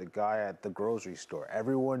barbershop, the guy at the grocery store,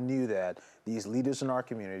 everyone knew that these leaders in our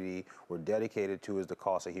community were dedicated to the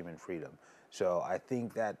cause of human freedom. So I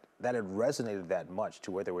think that it resonated that much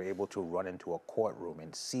to where they were able to run into a courtroom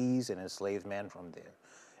and seize an enslaved man from there.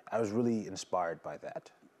 I was really inspired by that.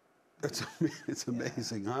 It's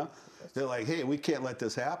amazing, huh? They're like, hey, we can't let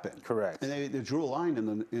this happen. Correct. And they drew a line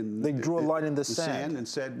they drew a line in the sand and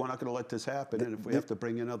said, we're not going to let this happen. And if we have to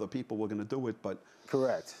bring in other people, we're going to do it. But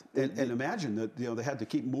correct. And imagine that, you know, they had to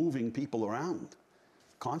keep moving people around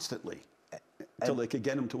constantly until they could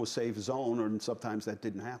get them to a safe zone, and sometimes that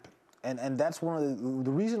didn't happen. And that's one of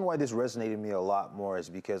the reason why this resonated with me a lot more is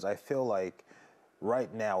because I feel like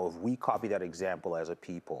right now, if we copy that example as a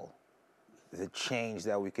people, the change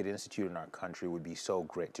that we could institute in our country would be so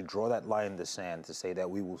great. To draw that line in the sand, to say that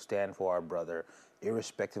we will stand for our brother,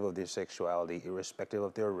 irrespective of their sexuality, irrespective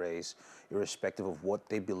of their race, irrespective of what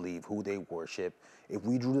they believe, who they worship. If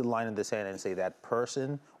we drew the line in the sand and say that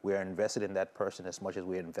person, we are invested in that person as much as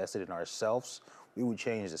we are invested in ourselves, we would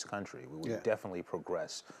change this country. We would definitely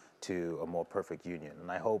progress to a more perfect union.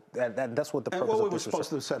 And I hope that's what the purpose of this we were supposed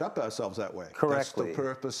to set up ourselves that way. Correctly. That's the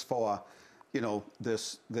purpose for, you know,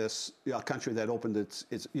 this country that opened its,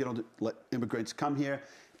 you know, to let immigrants come here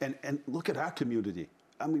and look at our community.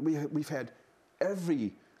 I mean, we've had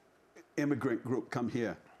every immigrant group come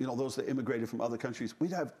here. You know, those that immigrated from other countries.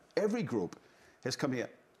 We'd have every group has come here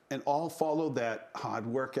and all followed that hard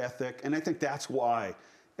work ethic. And I think that's why,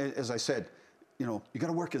 as I said, you know, you got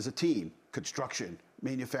to work as a team. Construction,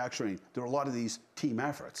 manufacturing, there are a lot of these team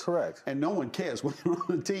efforts. Correct. And no one cares. When you're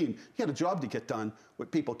on a team, you got a job to get done.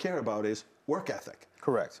 What people care about is work ethic.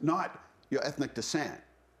 Correct. Not your ethnic descent.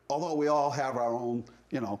 Although we all have our own,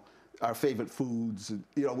 you know, our favorite foods,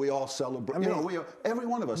 you know, we all celebrate. I mean, you know, every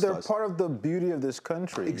one of us they're does. part of the beauty of this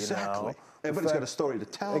country. Exactly. You know? Everybody's got a story to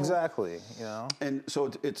tell. Exactly. You know. And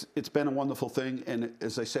so it's been a wonderful thing. And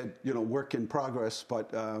as I said, you know, work in progress,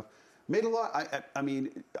 but made a lot. I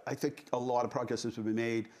mean, I think a lot of progress has been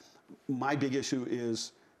made. My big issue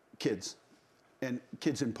is kids, and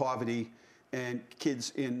kids in poverty, and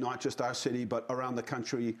kids in not just our city, but around the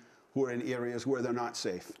country who are in areas where they're not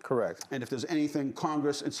safe. Correct. And if there's anything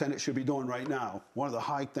Congress and Senate should be doing right now, one of the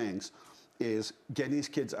high things is getting these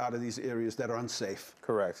kids out of these areas that are unsafe.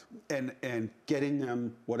 Correct. And getting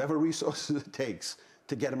them whatever resources it takes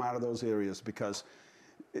to get them out of those areas, because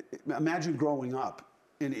imagine growing up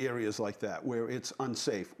in areas like that where it's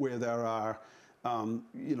unsafe, where there are,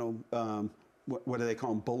 you know, what do they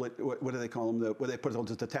call them? What do they call them? Where they put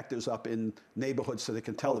those detectives up in neighborhoods so they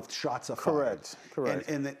can tell if shots are fired. Correct. Correct.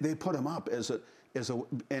 And they put them up as a,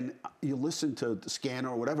 and you listen to the scanner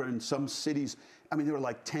or whatever. In some cities, I mean, there were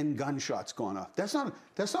like 10 gunshots going off. That's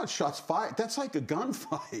not shots fired. That's like a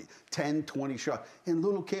gunfight. 10, 20 shots. And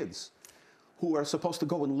little kids who are supposed to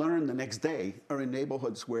go and learn the next day are in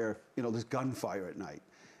neighborhoods where, you know, there's gunfire at night.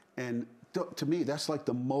 And to me, that's like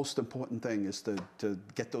the most important thing, is to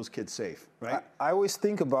get those kids safe, right? I always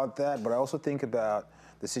think about that, but I also think about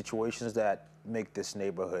the situations that make this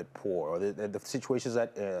neighborhood poor, or the situations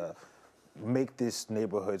that make these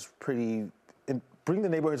neighborhoods pretty bring the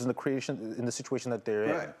neighborhoods in the situation that they're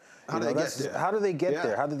in. Right. How do they get there? How do they get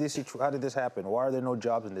there? How did this happen? Why are there no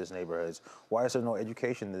jobs in these neighborhoods? Why is there no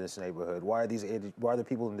education in this neighborhood? Why are the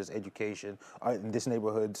people in this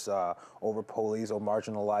neighborhoods over policed or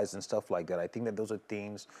marginalized and stuff like that? I think that those are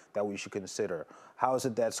things that we should consider. How is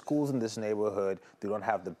it that schools in this neighborhood, they don't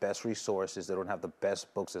have the best resources, they don't have the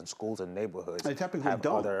best books, and schools and neighborhoods they typically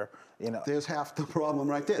don't. There's half the problem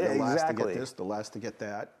right there. Yeah, the last exactly. to get this, the last to get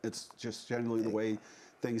that. It's just generally the way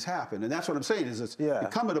things happen. And that's what I'm saying is it's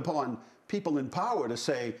incumbent upon people in power to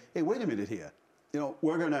say, hey, wait a minute here.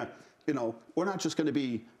 We're going to, we're not just going to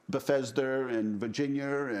be Bethesda and Virginia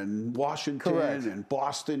and Washington and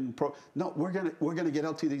Boston. No, we're going to get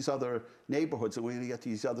out to these other neighborhoods and we're going to get to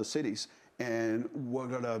these other cities. And we're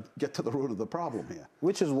going to get to the root of the problem here.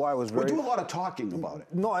 Which is why it was very... We do a lot of talking about it.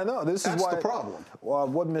 No, I know. That's the problem.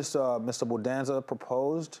 What Mr. Bodanza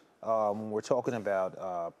proposed, we're talking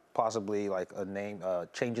about possibly like a name,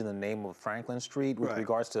 changing the name of Franklin Street with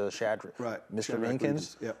regards to Mr.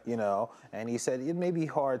 Lincoln's, and he said it may be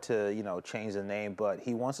hard to, change the name, but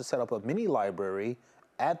he wants to set up a mini library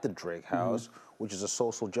at the Drake House, which is a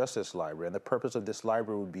social justice library. And the purpose of this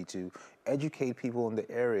library would be to educate people in the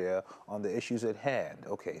area on the issues at hand.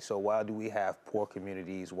 Okay, so why do we have poor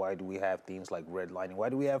communities? Why do we have things like redlining? Why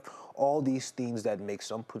do we have all these things that make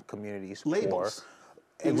some communities labels? Poor?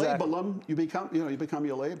 You label them, you become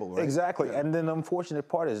your label, right? Exactly. Yeah. And then the unfortunate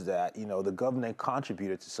part is that, the government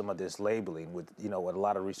contributed to some of this labeling with, with a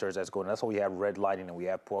lot of research that's going on. That's why we have redlining and we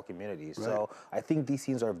have poor communities. Right. So I think these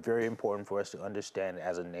things are very important for us to understand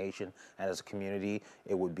as a nation and as a community.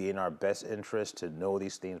 It would be in our best interest to know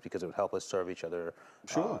these things because it would help us serve each other.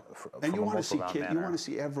 Sure. And you want to see you want to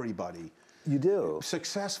see everybody. You do.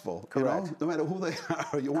 Successful. Correct. No matter who they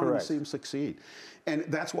are, you want to see them succeed. And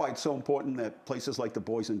that's why it's so important that places like the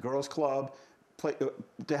Boys and Girls Club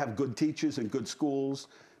to have good teachers and good schools,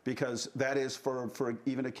 because that is for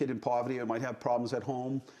even a kid in poverty who might have problems at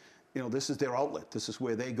home. This is their outlet. This is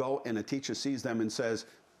where they go, and a teacher sees them and says,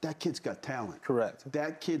 that kid's got talent. Correct.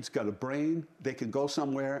 That kid's got a brain. They can go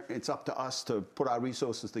somewhere. It's up to us to put our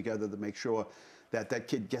resources together to make sure that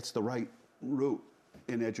kid gets the right route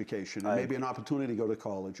in education, and maybe an opportunity to go to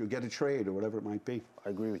college or get a trade or whatever it might be. I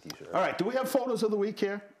agree with you, sir. All right, do we have photos of the week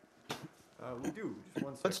here? We do. Just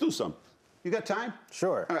one second. Let's do some. You got time?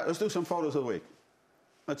 Sure. All right, let's do some photos of the week.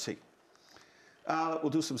 Let's see. We'll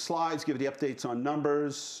do some slides, give you the updates on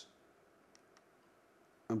numbers.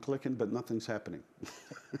 I'm clicking, but nothing's happening.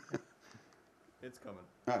 It's coming.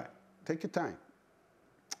 All right, take your time.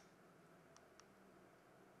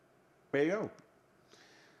 There you go.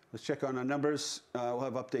 Let's check on our numbers. We'll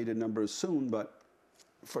have updated numbers soon, but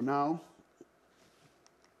for now,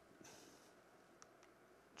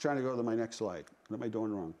 trying to go to my next slide. What am I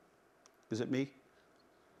doing wrong? Is it me?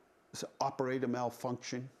 It's an operator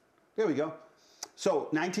malfunction. There we go. So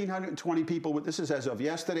 1,920 people, this is as of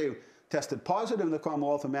yesterday, tested positive in the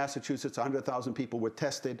Commonwealth of Massachusetts. 100,000 people were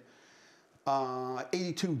tested.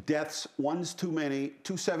 82 deaths, one's too many.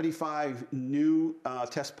 275 new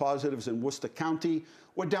test positives in Worcester County.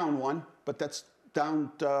 We're down one, but that's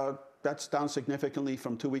down significantly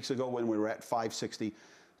from 2 weeks ago when we were at 560.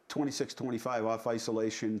 2625 off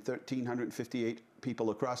isolation. 1,358 people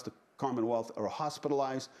across the Commonwealth are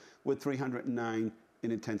hospitalized, with 309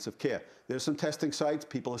 in intensive care. There's some testing sites.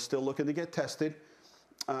 People are still looking to get tested.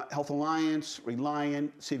 Health Alliance,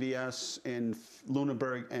 Reliant, CVS in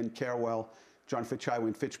Lunenburg and Carewell, John Fitch Highway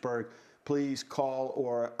in Fitchburg. Please call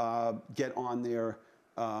or get on their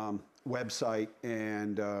website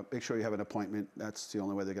and make sure you have an appointment. That's the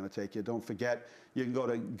only way they're going to take you. Don't forget, you can go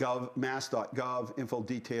to mass.gov, info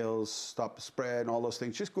details, stop the spread, all those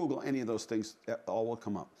things. Just Google any of those things, all will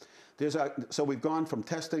come up. So we've gone from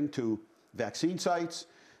testing to vaccine sites,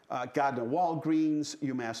 Gardner Walgreens,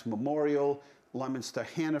 UMass Memorial, Leominster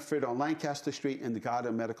Hannaford on Lancaster Street, and the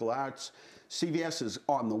Gardner Medical Arts. CVS is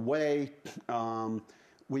on the way.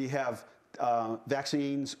 We have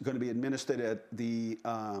vaccines going to be administered at the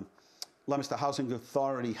Leominster Housing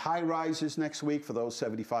Authority high-rises next week for those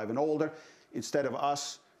 75 and older. Instead of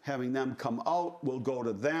us having them come out, we'll go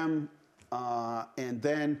to them. And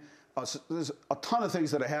then there's a ton of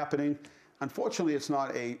things that are happening. Unfortunately, it's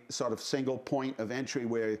not a sort of single point of entry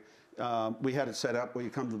where we had it set up where you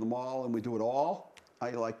come to the mall and we do it all. How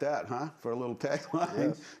you like that, huh? For a little tagline.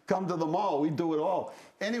 Yes. Come to the mall, we do it all.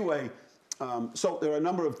 Anyway, so there are a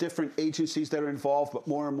number of different agencies that are involved, but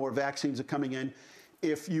more and more vaccines are coming in.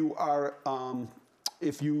 If you are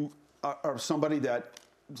somebody that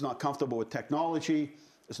is not comfortable with technology,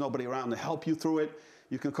 there's nobody around to help you through it,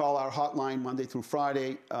 you can call our hotline Monday through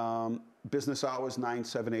Friday, business hours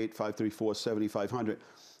 978-534-7500,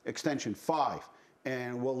 extension 5.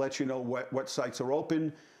 and we'll let you know what sites are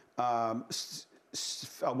open.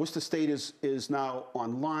 Worcester State is now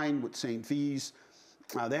online with St. V's.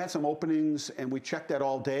 They had some openings, and we checked that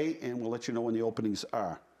all day, and we'll let you know when the openings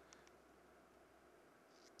are.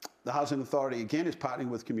 The Housing Authority, again, is partnering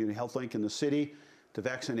with Community Health Link in the city to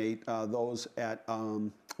vaccinate those at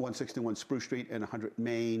 161 Spruce Street and 100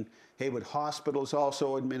 Main. Haywood Hospital is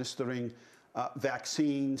also administering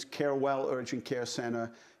vaccines. Carewell Urgent Care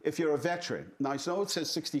Center. If you're a veteran, now I know it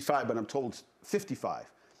says 65, but I'm told it's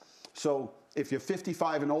 55. So if you're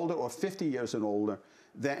 55 and older or 50 years and older,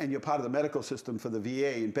 and you're part of the medical system for the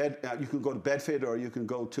VA, you can go to Bedford or you can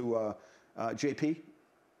go to JP,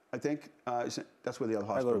 I think. That's where the other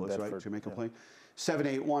hospital is, right? Jamaica Plain.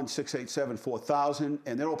 781-687-4000,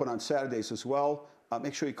 and they're open on Saturdays as well.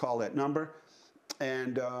 Make sure you call that number.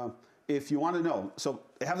 And if you want to know, so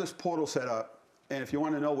they have this portal set up, and if you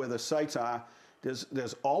want to know where the sites are,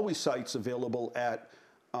 there's always sites available at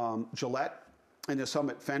Gillette, and there's some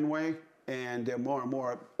at Fenway, and there are more and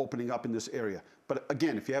more opening up in this area. But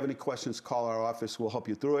again, if you have any questions, call our office. We'll help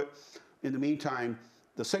you through it. In the meantime,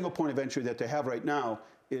 the single point of entry that they have right now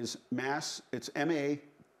is it's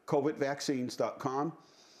macovidvaccines.com.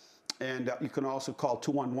 And you can also call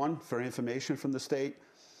 211 for information from the state,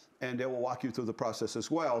 and they will walk you through the process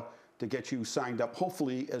as well to get you signed up,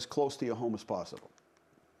 hopefully as close to your home as possible.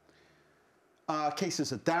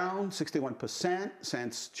 Cases are down 61%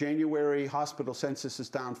 since January. Hospital census is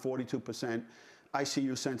down 42%.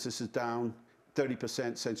 ICU census is down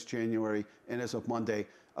 30% since January. And as of Monday,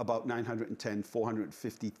 about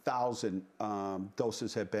 450,000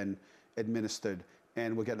 doses have been administered.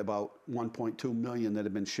 And we're getting about 1.2 million that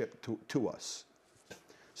have been shipped to us.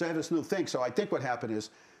 So I have this new thing. So I think what happened is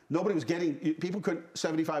nobody was people couldn't,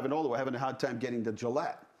 75 and older were having a hard time getting to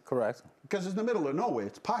Gillette. Correct. Because it's in the middle of nowhere.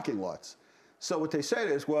 It's parking lots. So what they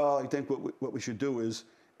said is, well, I think what we should do is,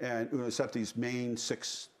 and we're going to set these main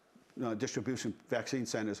 6 distribution vaccine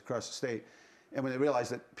centers across the state. And when they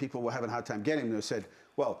realized that people were having a hard time getting them, they said,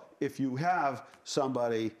 well, if you have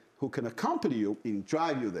somebody who can accompany you and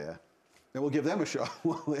drive you there, then we'll give them a shot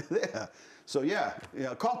while they're there. So yeah,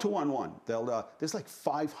 call 211. There's like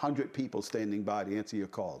 500 people standing by to answer your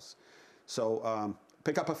calls. So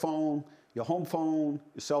pick up a phone, your home phone,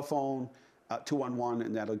 your cell phone, 211,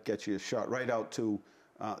 and that'll get you a shot right out to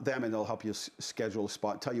them, and they'll help you schedule a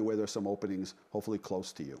spot, tell you where there's some openings, hopefully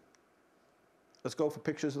close to you. Let's go for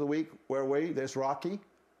pictures of the week. Where are we? There's Rocky.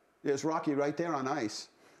 There's Rocky right there on ice.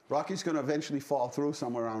 Rocky's going to eventually fall through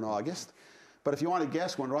somewhere around August. But if you want to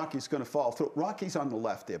guess when Rocky's going to fall through, Rocky's on the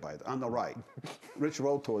left there, on the right. Rich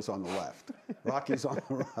Road Tour's on the left. Rocky's on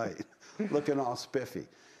the right, looking all spiffy.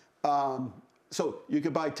 So you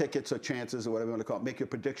can buy tickets or chances or whatever you want to call it. Make your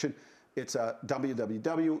prediction. It's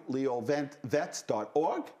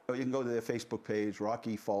www.leovets.org, or you can go to their Facebook page,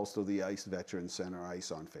 Rocky Falls Through the Ice Veteran Center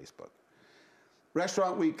Ice on Facebook.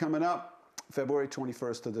 Restaurant Week coming up, February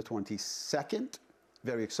 21st to the 22nd.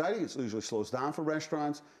 Very exciting. It usually slows down for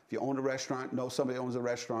restaurants. If you own a restaurant, know somebody owns a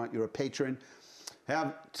restaurant, you're a patron,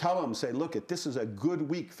 tell them, say, look, this is a good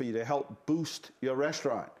week for you to help boost your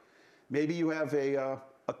restaurant. Maybe you have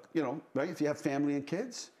right, if you have family and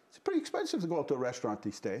kids, it's pretty expensive to go out to a restaurant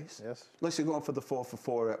these days. Yes. Unless you're going for the 4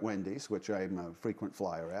 for $4 at Wendy's, which I'm a frequent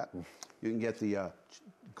flyer at. You can get the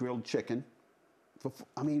grilled chicken for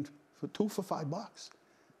 2 for $5.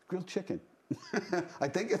 Grilled chicken. I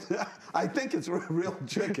think it's real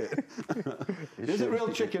chicken. Is it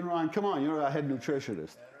real chicken, Ron? Come on, you're our head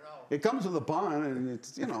nutritionist. I don't know. It comes with a bun, and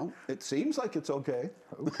it's it seems like it's okay.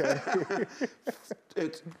 Okay.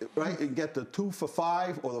 It's right. You can get the 2 for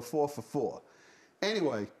 $5 or the 4 for $4.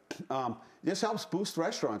 Anyway, this helps boost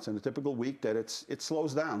restaurants in a typical week that it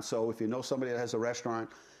slows down. So if you know somebody that has a restaurant,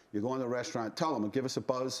 you're going to the restaurant, tell them, give us a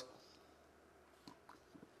buzz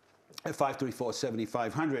at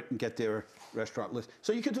 534-7500 and get their restaurant list.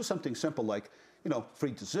 So you can do something simple like,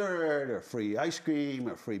 free dessert or free ice cream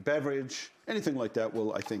or free beverage. Anything like that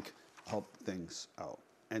will, I think, help things out.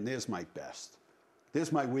 And there's my best.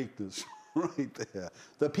 There's my weakness right there.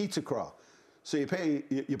 The pizza crawl. So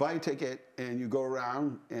you buy a ticket and you go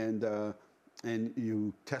around and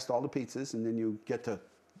you test all the pizzas, and then you get to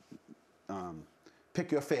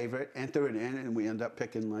pick your favorite, enter it in, and we end up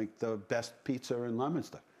picking like the best pizza in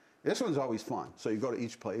Leominster. This one's always fun. So you go to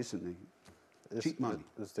each place and they cheap money.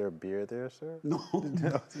 Is there beer there, sir? No.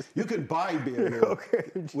 You can buy beer here.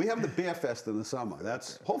 Okay. We have the Beer Fest in the summer.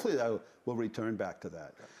 Hopefully that will return back to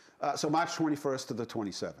that. So March 21st to the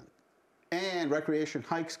 27th. And recreation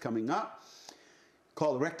hikes coming up.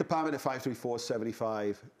 Call the rec department at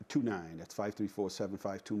 534-7529. That's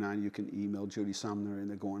 534-7529. You can email Judy Sumner, and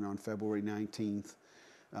they're going on February 19th.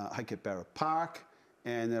 Hike at Barrett Park.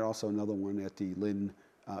 and then also another one at the Lynn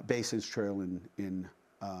Basins Trail in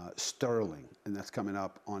Sterling, and that's coming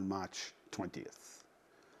up on March 20th.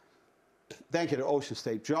 Thank you to Ocean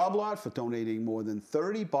State Job Lot for donating more than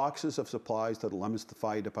 30 boxes of supplies to the Leominster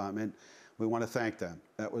Fire Department. We want to thank them.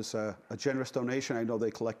 That was a generous donation. I know they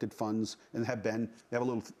collected funds and they have a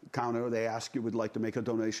little counter. They ask you would like to make a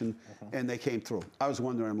donation, and they came through. I was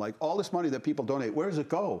wondering, like, all this money that people donate, where does it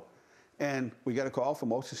go? And we got a call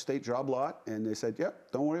from Ocean State Job Lot, and they said, yep,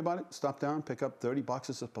 don't worry about it. Stop down, pick up 30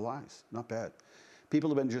 boxes of supplies. Not bad. People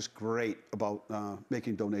have been just great about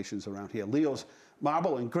making donations around here. Leo's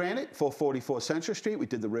Marble and Granite, 444 Central Street. We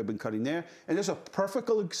did the ribbon cutting there. And there's a perfect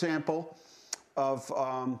example of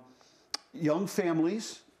young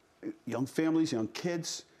families, young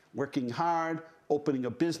kids, working hard, opening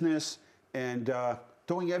a business, and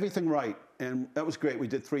doing everything right. And that was great. We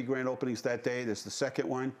did 3 grand openings that day. There's the second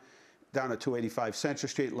one down at 285 Central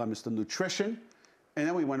Street, Leominster Nutrition. And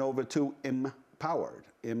then we went over to Empowered,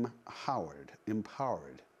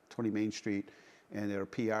 20 Main Street. And they're a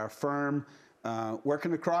PR firm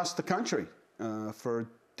working across the country for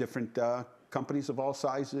different companies of all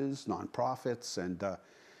sizes, nonprofits, and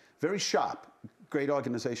very sharp. Great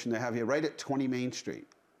organization they have here right at 20 Main Street.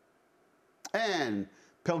 And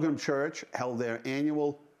Pilgrim Church held their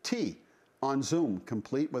annual tea on Zoom,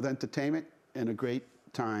 complete with entertainment, and a great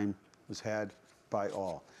time was had by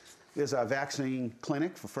all. There's our vaccine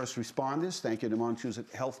clinic for first responders. Thank you to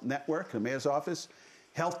Massachusetts Health Network, the Mayor's Office,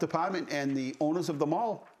 Health Department, and the owners of the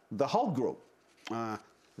mall, the Hull Group.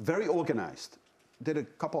 Very organized. Did a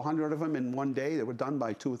couple hundred of them in one day. They were done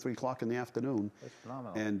by 2 or 3 o'clock in the afternoon. That's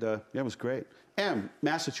phenomenal. And it was great. And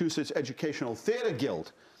Massachusetts Educational Theater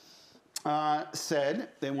Guild said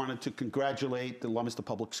they wanted to congratulate the Leominster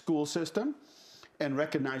Public School System and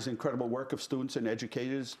recognize the incredible work of students and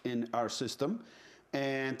educators in our system.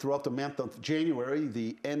 And throughout the month of January,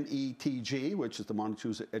 the METG, which is the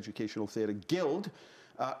Massachusetts Educational Theater Guild,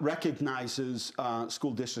 recognizes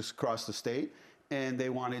school districts across the state. And they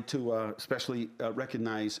wanted to especially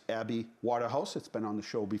recognize Abby Waterhouse. It's been on the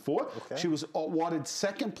show before. Okay. She was awarded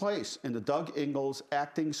 2nd place in the Doug Ingalls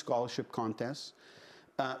Acting Scholarship Contest.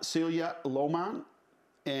 Celia Lohman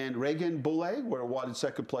and Reagan Boulay were awarded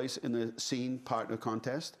 2nd place in the Scene Partner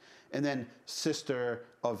Contest. And then sister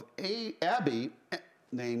of Abby,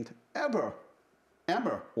 named Emma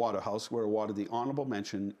Waterhouse, were awarded the honorable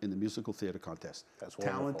mention in the musical theater contest. That's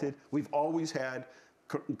wonderful. Talented. We've always had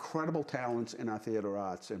incredible talents in our theater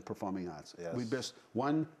arts and performing arts. Yes. We missed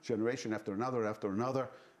one generation after another,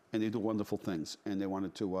 and they do wonderful things. And they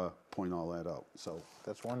wanted to point all that out. So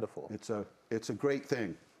that's wonderful. It's a great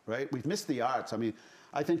thing, right? We've missed the arts. I mean,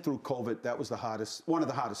 I think through COVID, that was one of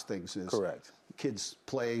the hardest things is correct. Kids'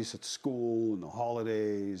 plays at school and the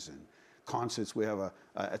holidays and concerts. We have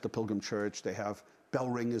at the Pilgrim Church, they have bell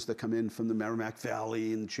ringers that come in from the Merrimack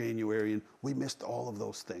Valley in January, and we missed all of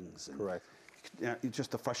those things. And correct. It's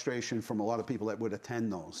just a frustration from a lot of people that would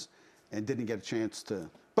attend those and didn't get a chance to.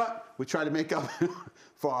 But we try to make up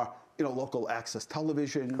for local access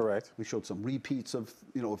television. Correct. We showed some repeats of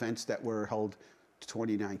events that were held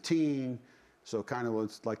 2019. So kind of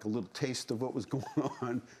was like a little taste of what was going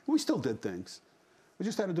on. We still did things. We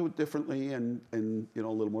just had to do it differently and a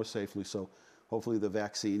little more safely. So hopefully the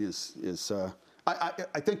vaccine is.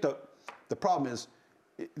 I think the problem is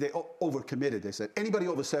they overcommitted. They said anybody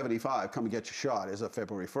over 75 come and get your shot as of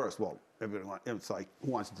February 1st. Well, everyone, it's like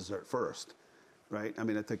who wants dessert first, right? I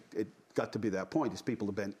mean, I think it got to be that point. These people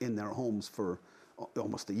have been in their homes for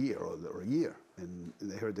almost a year or a year, and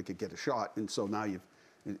they heard they could get a shot, and so now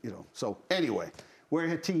So anyway, we're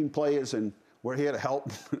here team players, and we're here to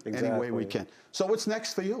help any way we can. So what's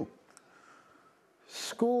next for you?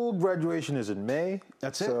 School graduation is in May.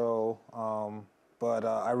 That's it. So, but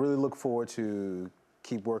I really look forward to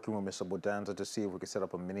keep working with Mr. Bodanza to see if we can set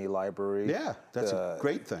up a mini library. Yeah, that's a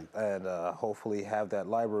great thing. And hopefully have that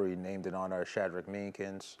library named in honor of Shadrach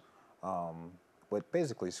Meekins. But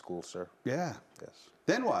basically school, sir. Yeah. Yes.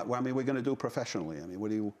 Then what? Well, I mean, we're going to do professionally. I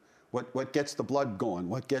mean, what gets the blood going?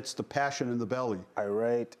 What gets the passion in the belly? I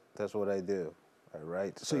write. That's what I do. I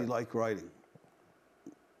write. So you like writing?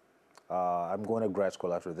 I'm going to grad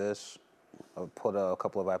school after this. I'll put a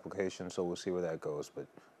couple of applications, so we'll see where that goes. But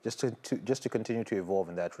just to continue to evolve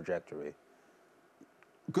in that trajectory.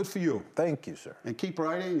 Good for you. Thank you, sir. And keep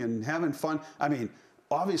writing and having fun. I mean,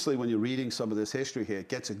 obviously, when you're reading some of this history here, it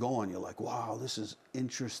gets it going. You're like, wow, this is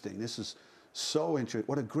interesting. This is so interesting.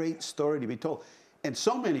 What a great story to be told. And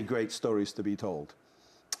so many great stories to be told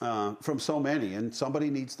from so many. And somebody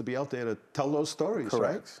needs to be out there to tell those stories,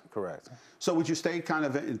 Correct. right? Correct. So would you stay kind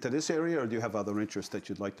of into this area, or do you have other interests that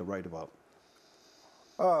you'd like to write about?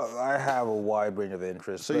 I have a wide range of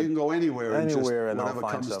interests. So you can go anywhere and just and I'll whatever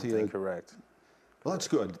find comes to something. you. Correct. Well, that's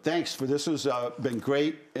good. Thanks for this. Has been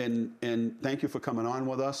great, and thank you for coming on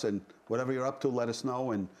with us. And whatever you're up to, let us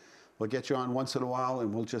know, and we'll get you on once in a while,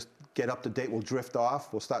 and we'll just get up to date. We'll drift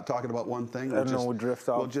off. We'll start talking about one thing. We'll drift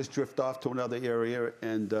off. We'll just drift off to another area,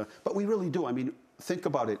 and but we really do. I mean, think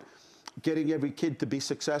about it. Getting every kid to be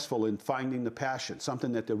successful in finding the passion,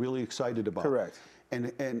 something that they're really excited about. Correct.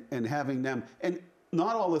 And having them, and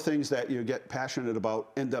not all the things that you get passionate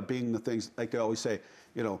about end up being the things, like they always say,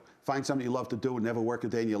 you know, find something you love to do and never work a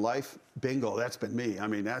day in your life. Bingo, that's been me. I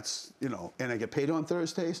mean, that's, you know, and I get paid on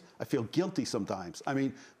Thursdays. I feel guilty sometimes. I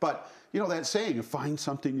mean, but, you know, that saying, find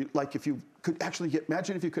something, like if you could actually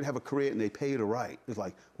imagine if you could have a career and they pay you to write. It's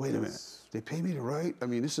like, wait a minute, they pay me to write? I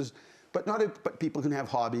mean, this is, but people can have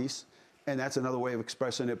hobbies, and that's another way of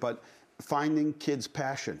expressing it, but finding kids'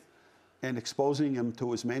 passion and exposing them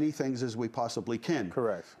to as many things as we possibly can.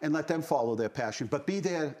 Correct. And let them follow their passion, but be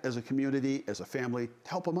there as a community, as a family, to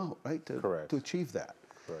help them out, right? Correct. To achieve that.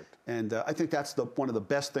 Correct. And I think that's one of the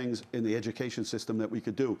best things in the education system that we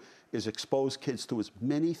could do, is expose kids to as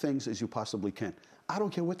many things as you possibly can. I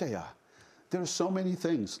don't care what they are. There are so many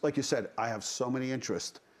things. Like you said, I have so many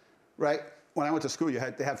interests, right? When I went to school, they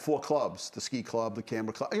had 4 clubs: the ski club, the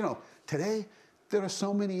camera club. You know, today, there are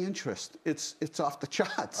so many interests. It's off the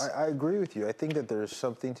charts. I agree with you. I think that there's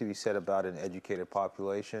something to be said about an educated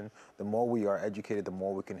population. The more we are educated, the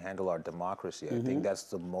more we can handle our democracy. I think that's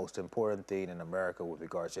the most important thing in America with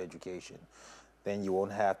regards to education. Then you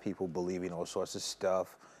won't have people believing all sorts of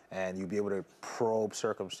stuff, and you'll be able to probe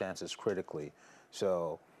circumstances critically.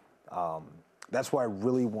 So that's why I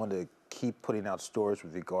really want to keep putting out stories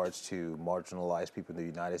with regards to marginalized people in the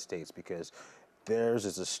United States, because theirs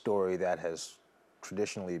is a story that has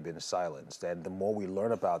traditionally been silenced. And the more we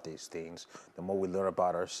learn about these things, the more we learn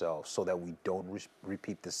about ourselves, so that we don't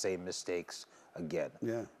repeat the same mistakes again.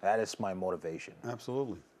 Yeah. That is my motivation.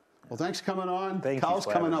 Absolutely. Well, thanks for coming on. Thank you Carl's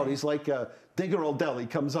for coming having out. me. He's like Digger Odell. He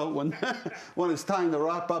comes out when when it's time to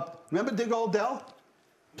wrap up. Remember Digger Odell?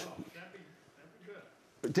 No, that'd be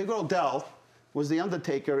good. Digger Odell was the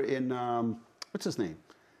Undertaker in, what's his name?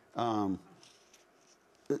 The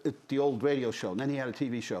old radio show. And then he had a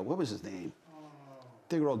TV show. What was his name?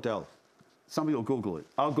 Digger Odell. Somebody will Google it.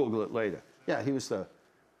 I'll Google it later. Yeah, he was the,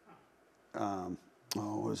 what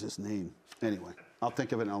was his name? Anyway, I'll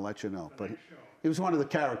think of it and I'll let you know. But he was one of the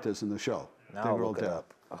characters in the show. Now Digger I'll look it Odell.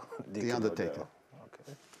 up. Oh, The Undertaker. Odell.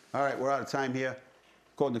 Okay. All right, we're out of time here.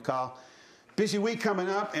 According to Carl. Busy week coming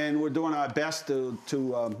up, and we're doing our best to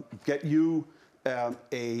get you an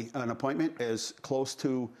appointment as close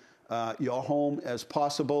to your home as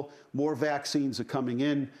possible. More vaccines are coming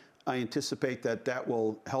in. I anticipate that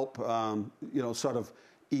will help, you know, sort of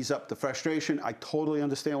ease up the frustration. I totally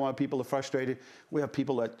understand why people are frustrated. We have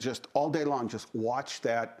people that just all day long just watch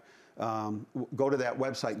that, go to that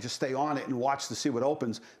website and just stay on it and watch to see what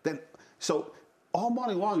opens. Then, so all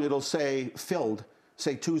morning long it'll say filled,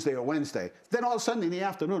 say Tuesday or Wednesday. Then all of a sudden in the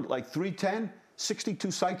afternoon, like 3:10,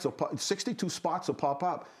 62 spots will pop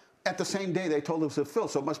up. At the same day they told us to fill,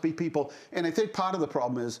 so it must be people. And I think part of the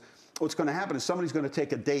problem is what's going to happen is somebody's going to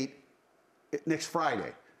take a date next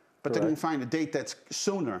Friday, but they're going to find a date that's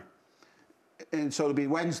sooner, and so it'll be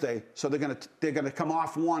Wednesday. So they're going to come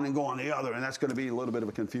off one and go on the other, and that's going to be a little bit of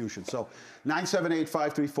a confusion. So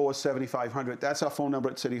 978-534-7500. That's our phone number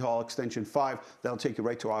at City Hall, extension 5. That'll take you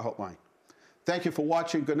right to our hotline. Thank you for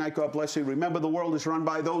watching. Good night. God bless you. Remember, the world is run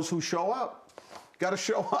by those who show up. Got to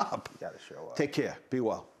show up. Got to show up. Take care. Be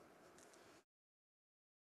well.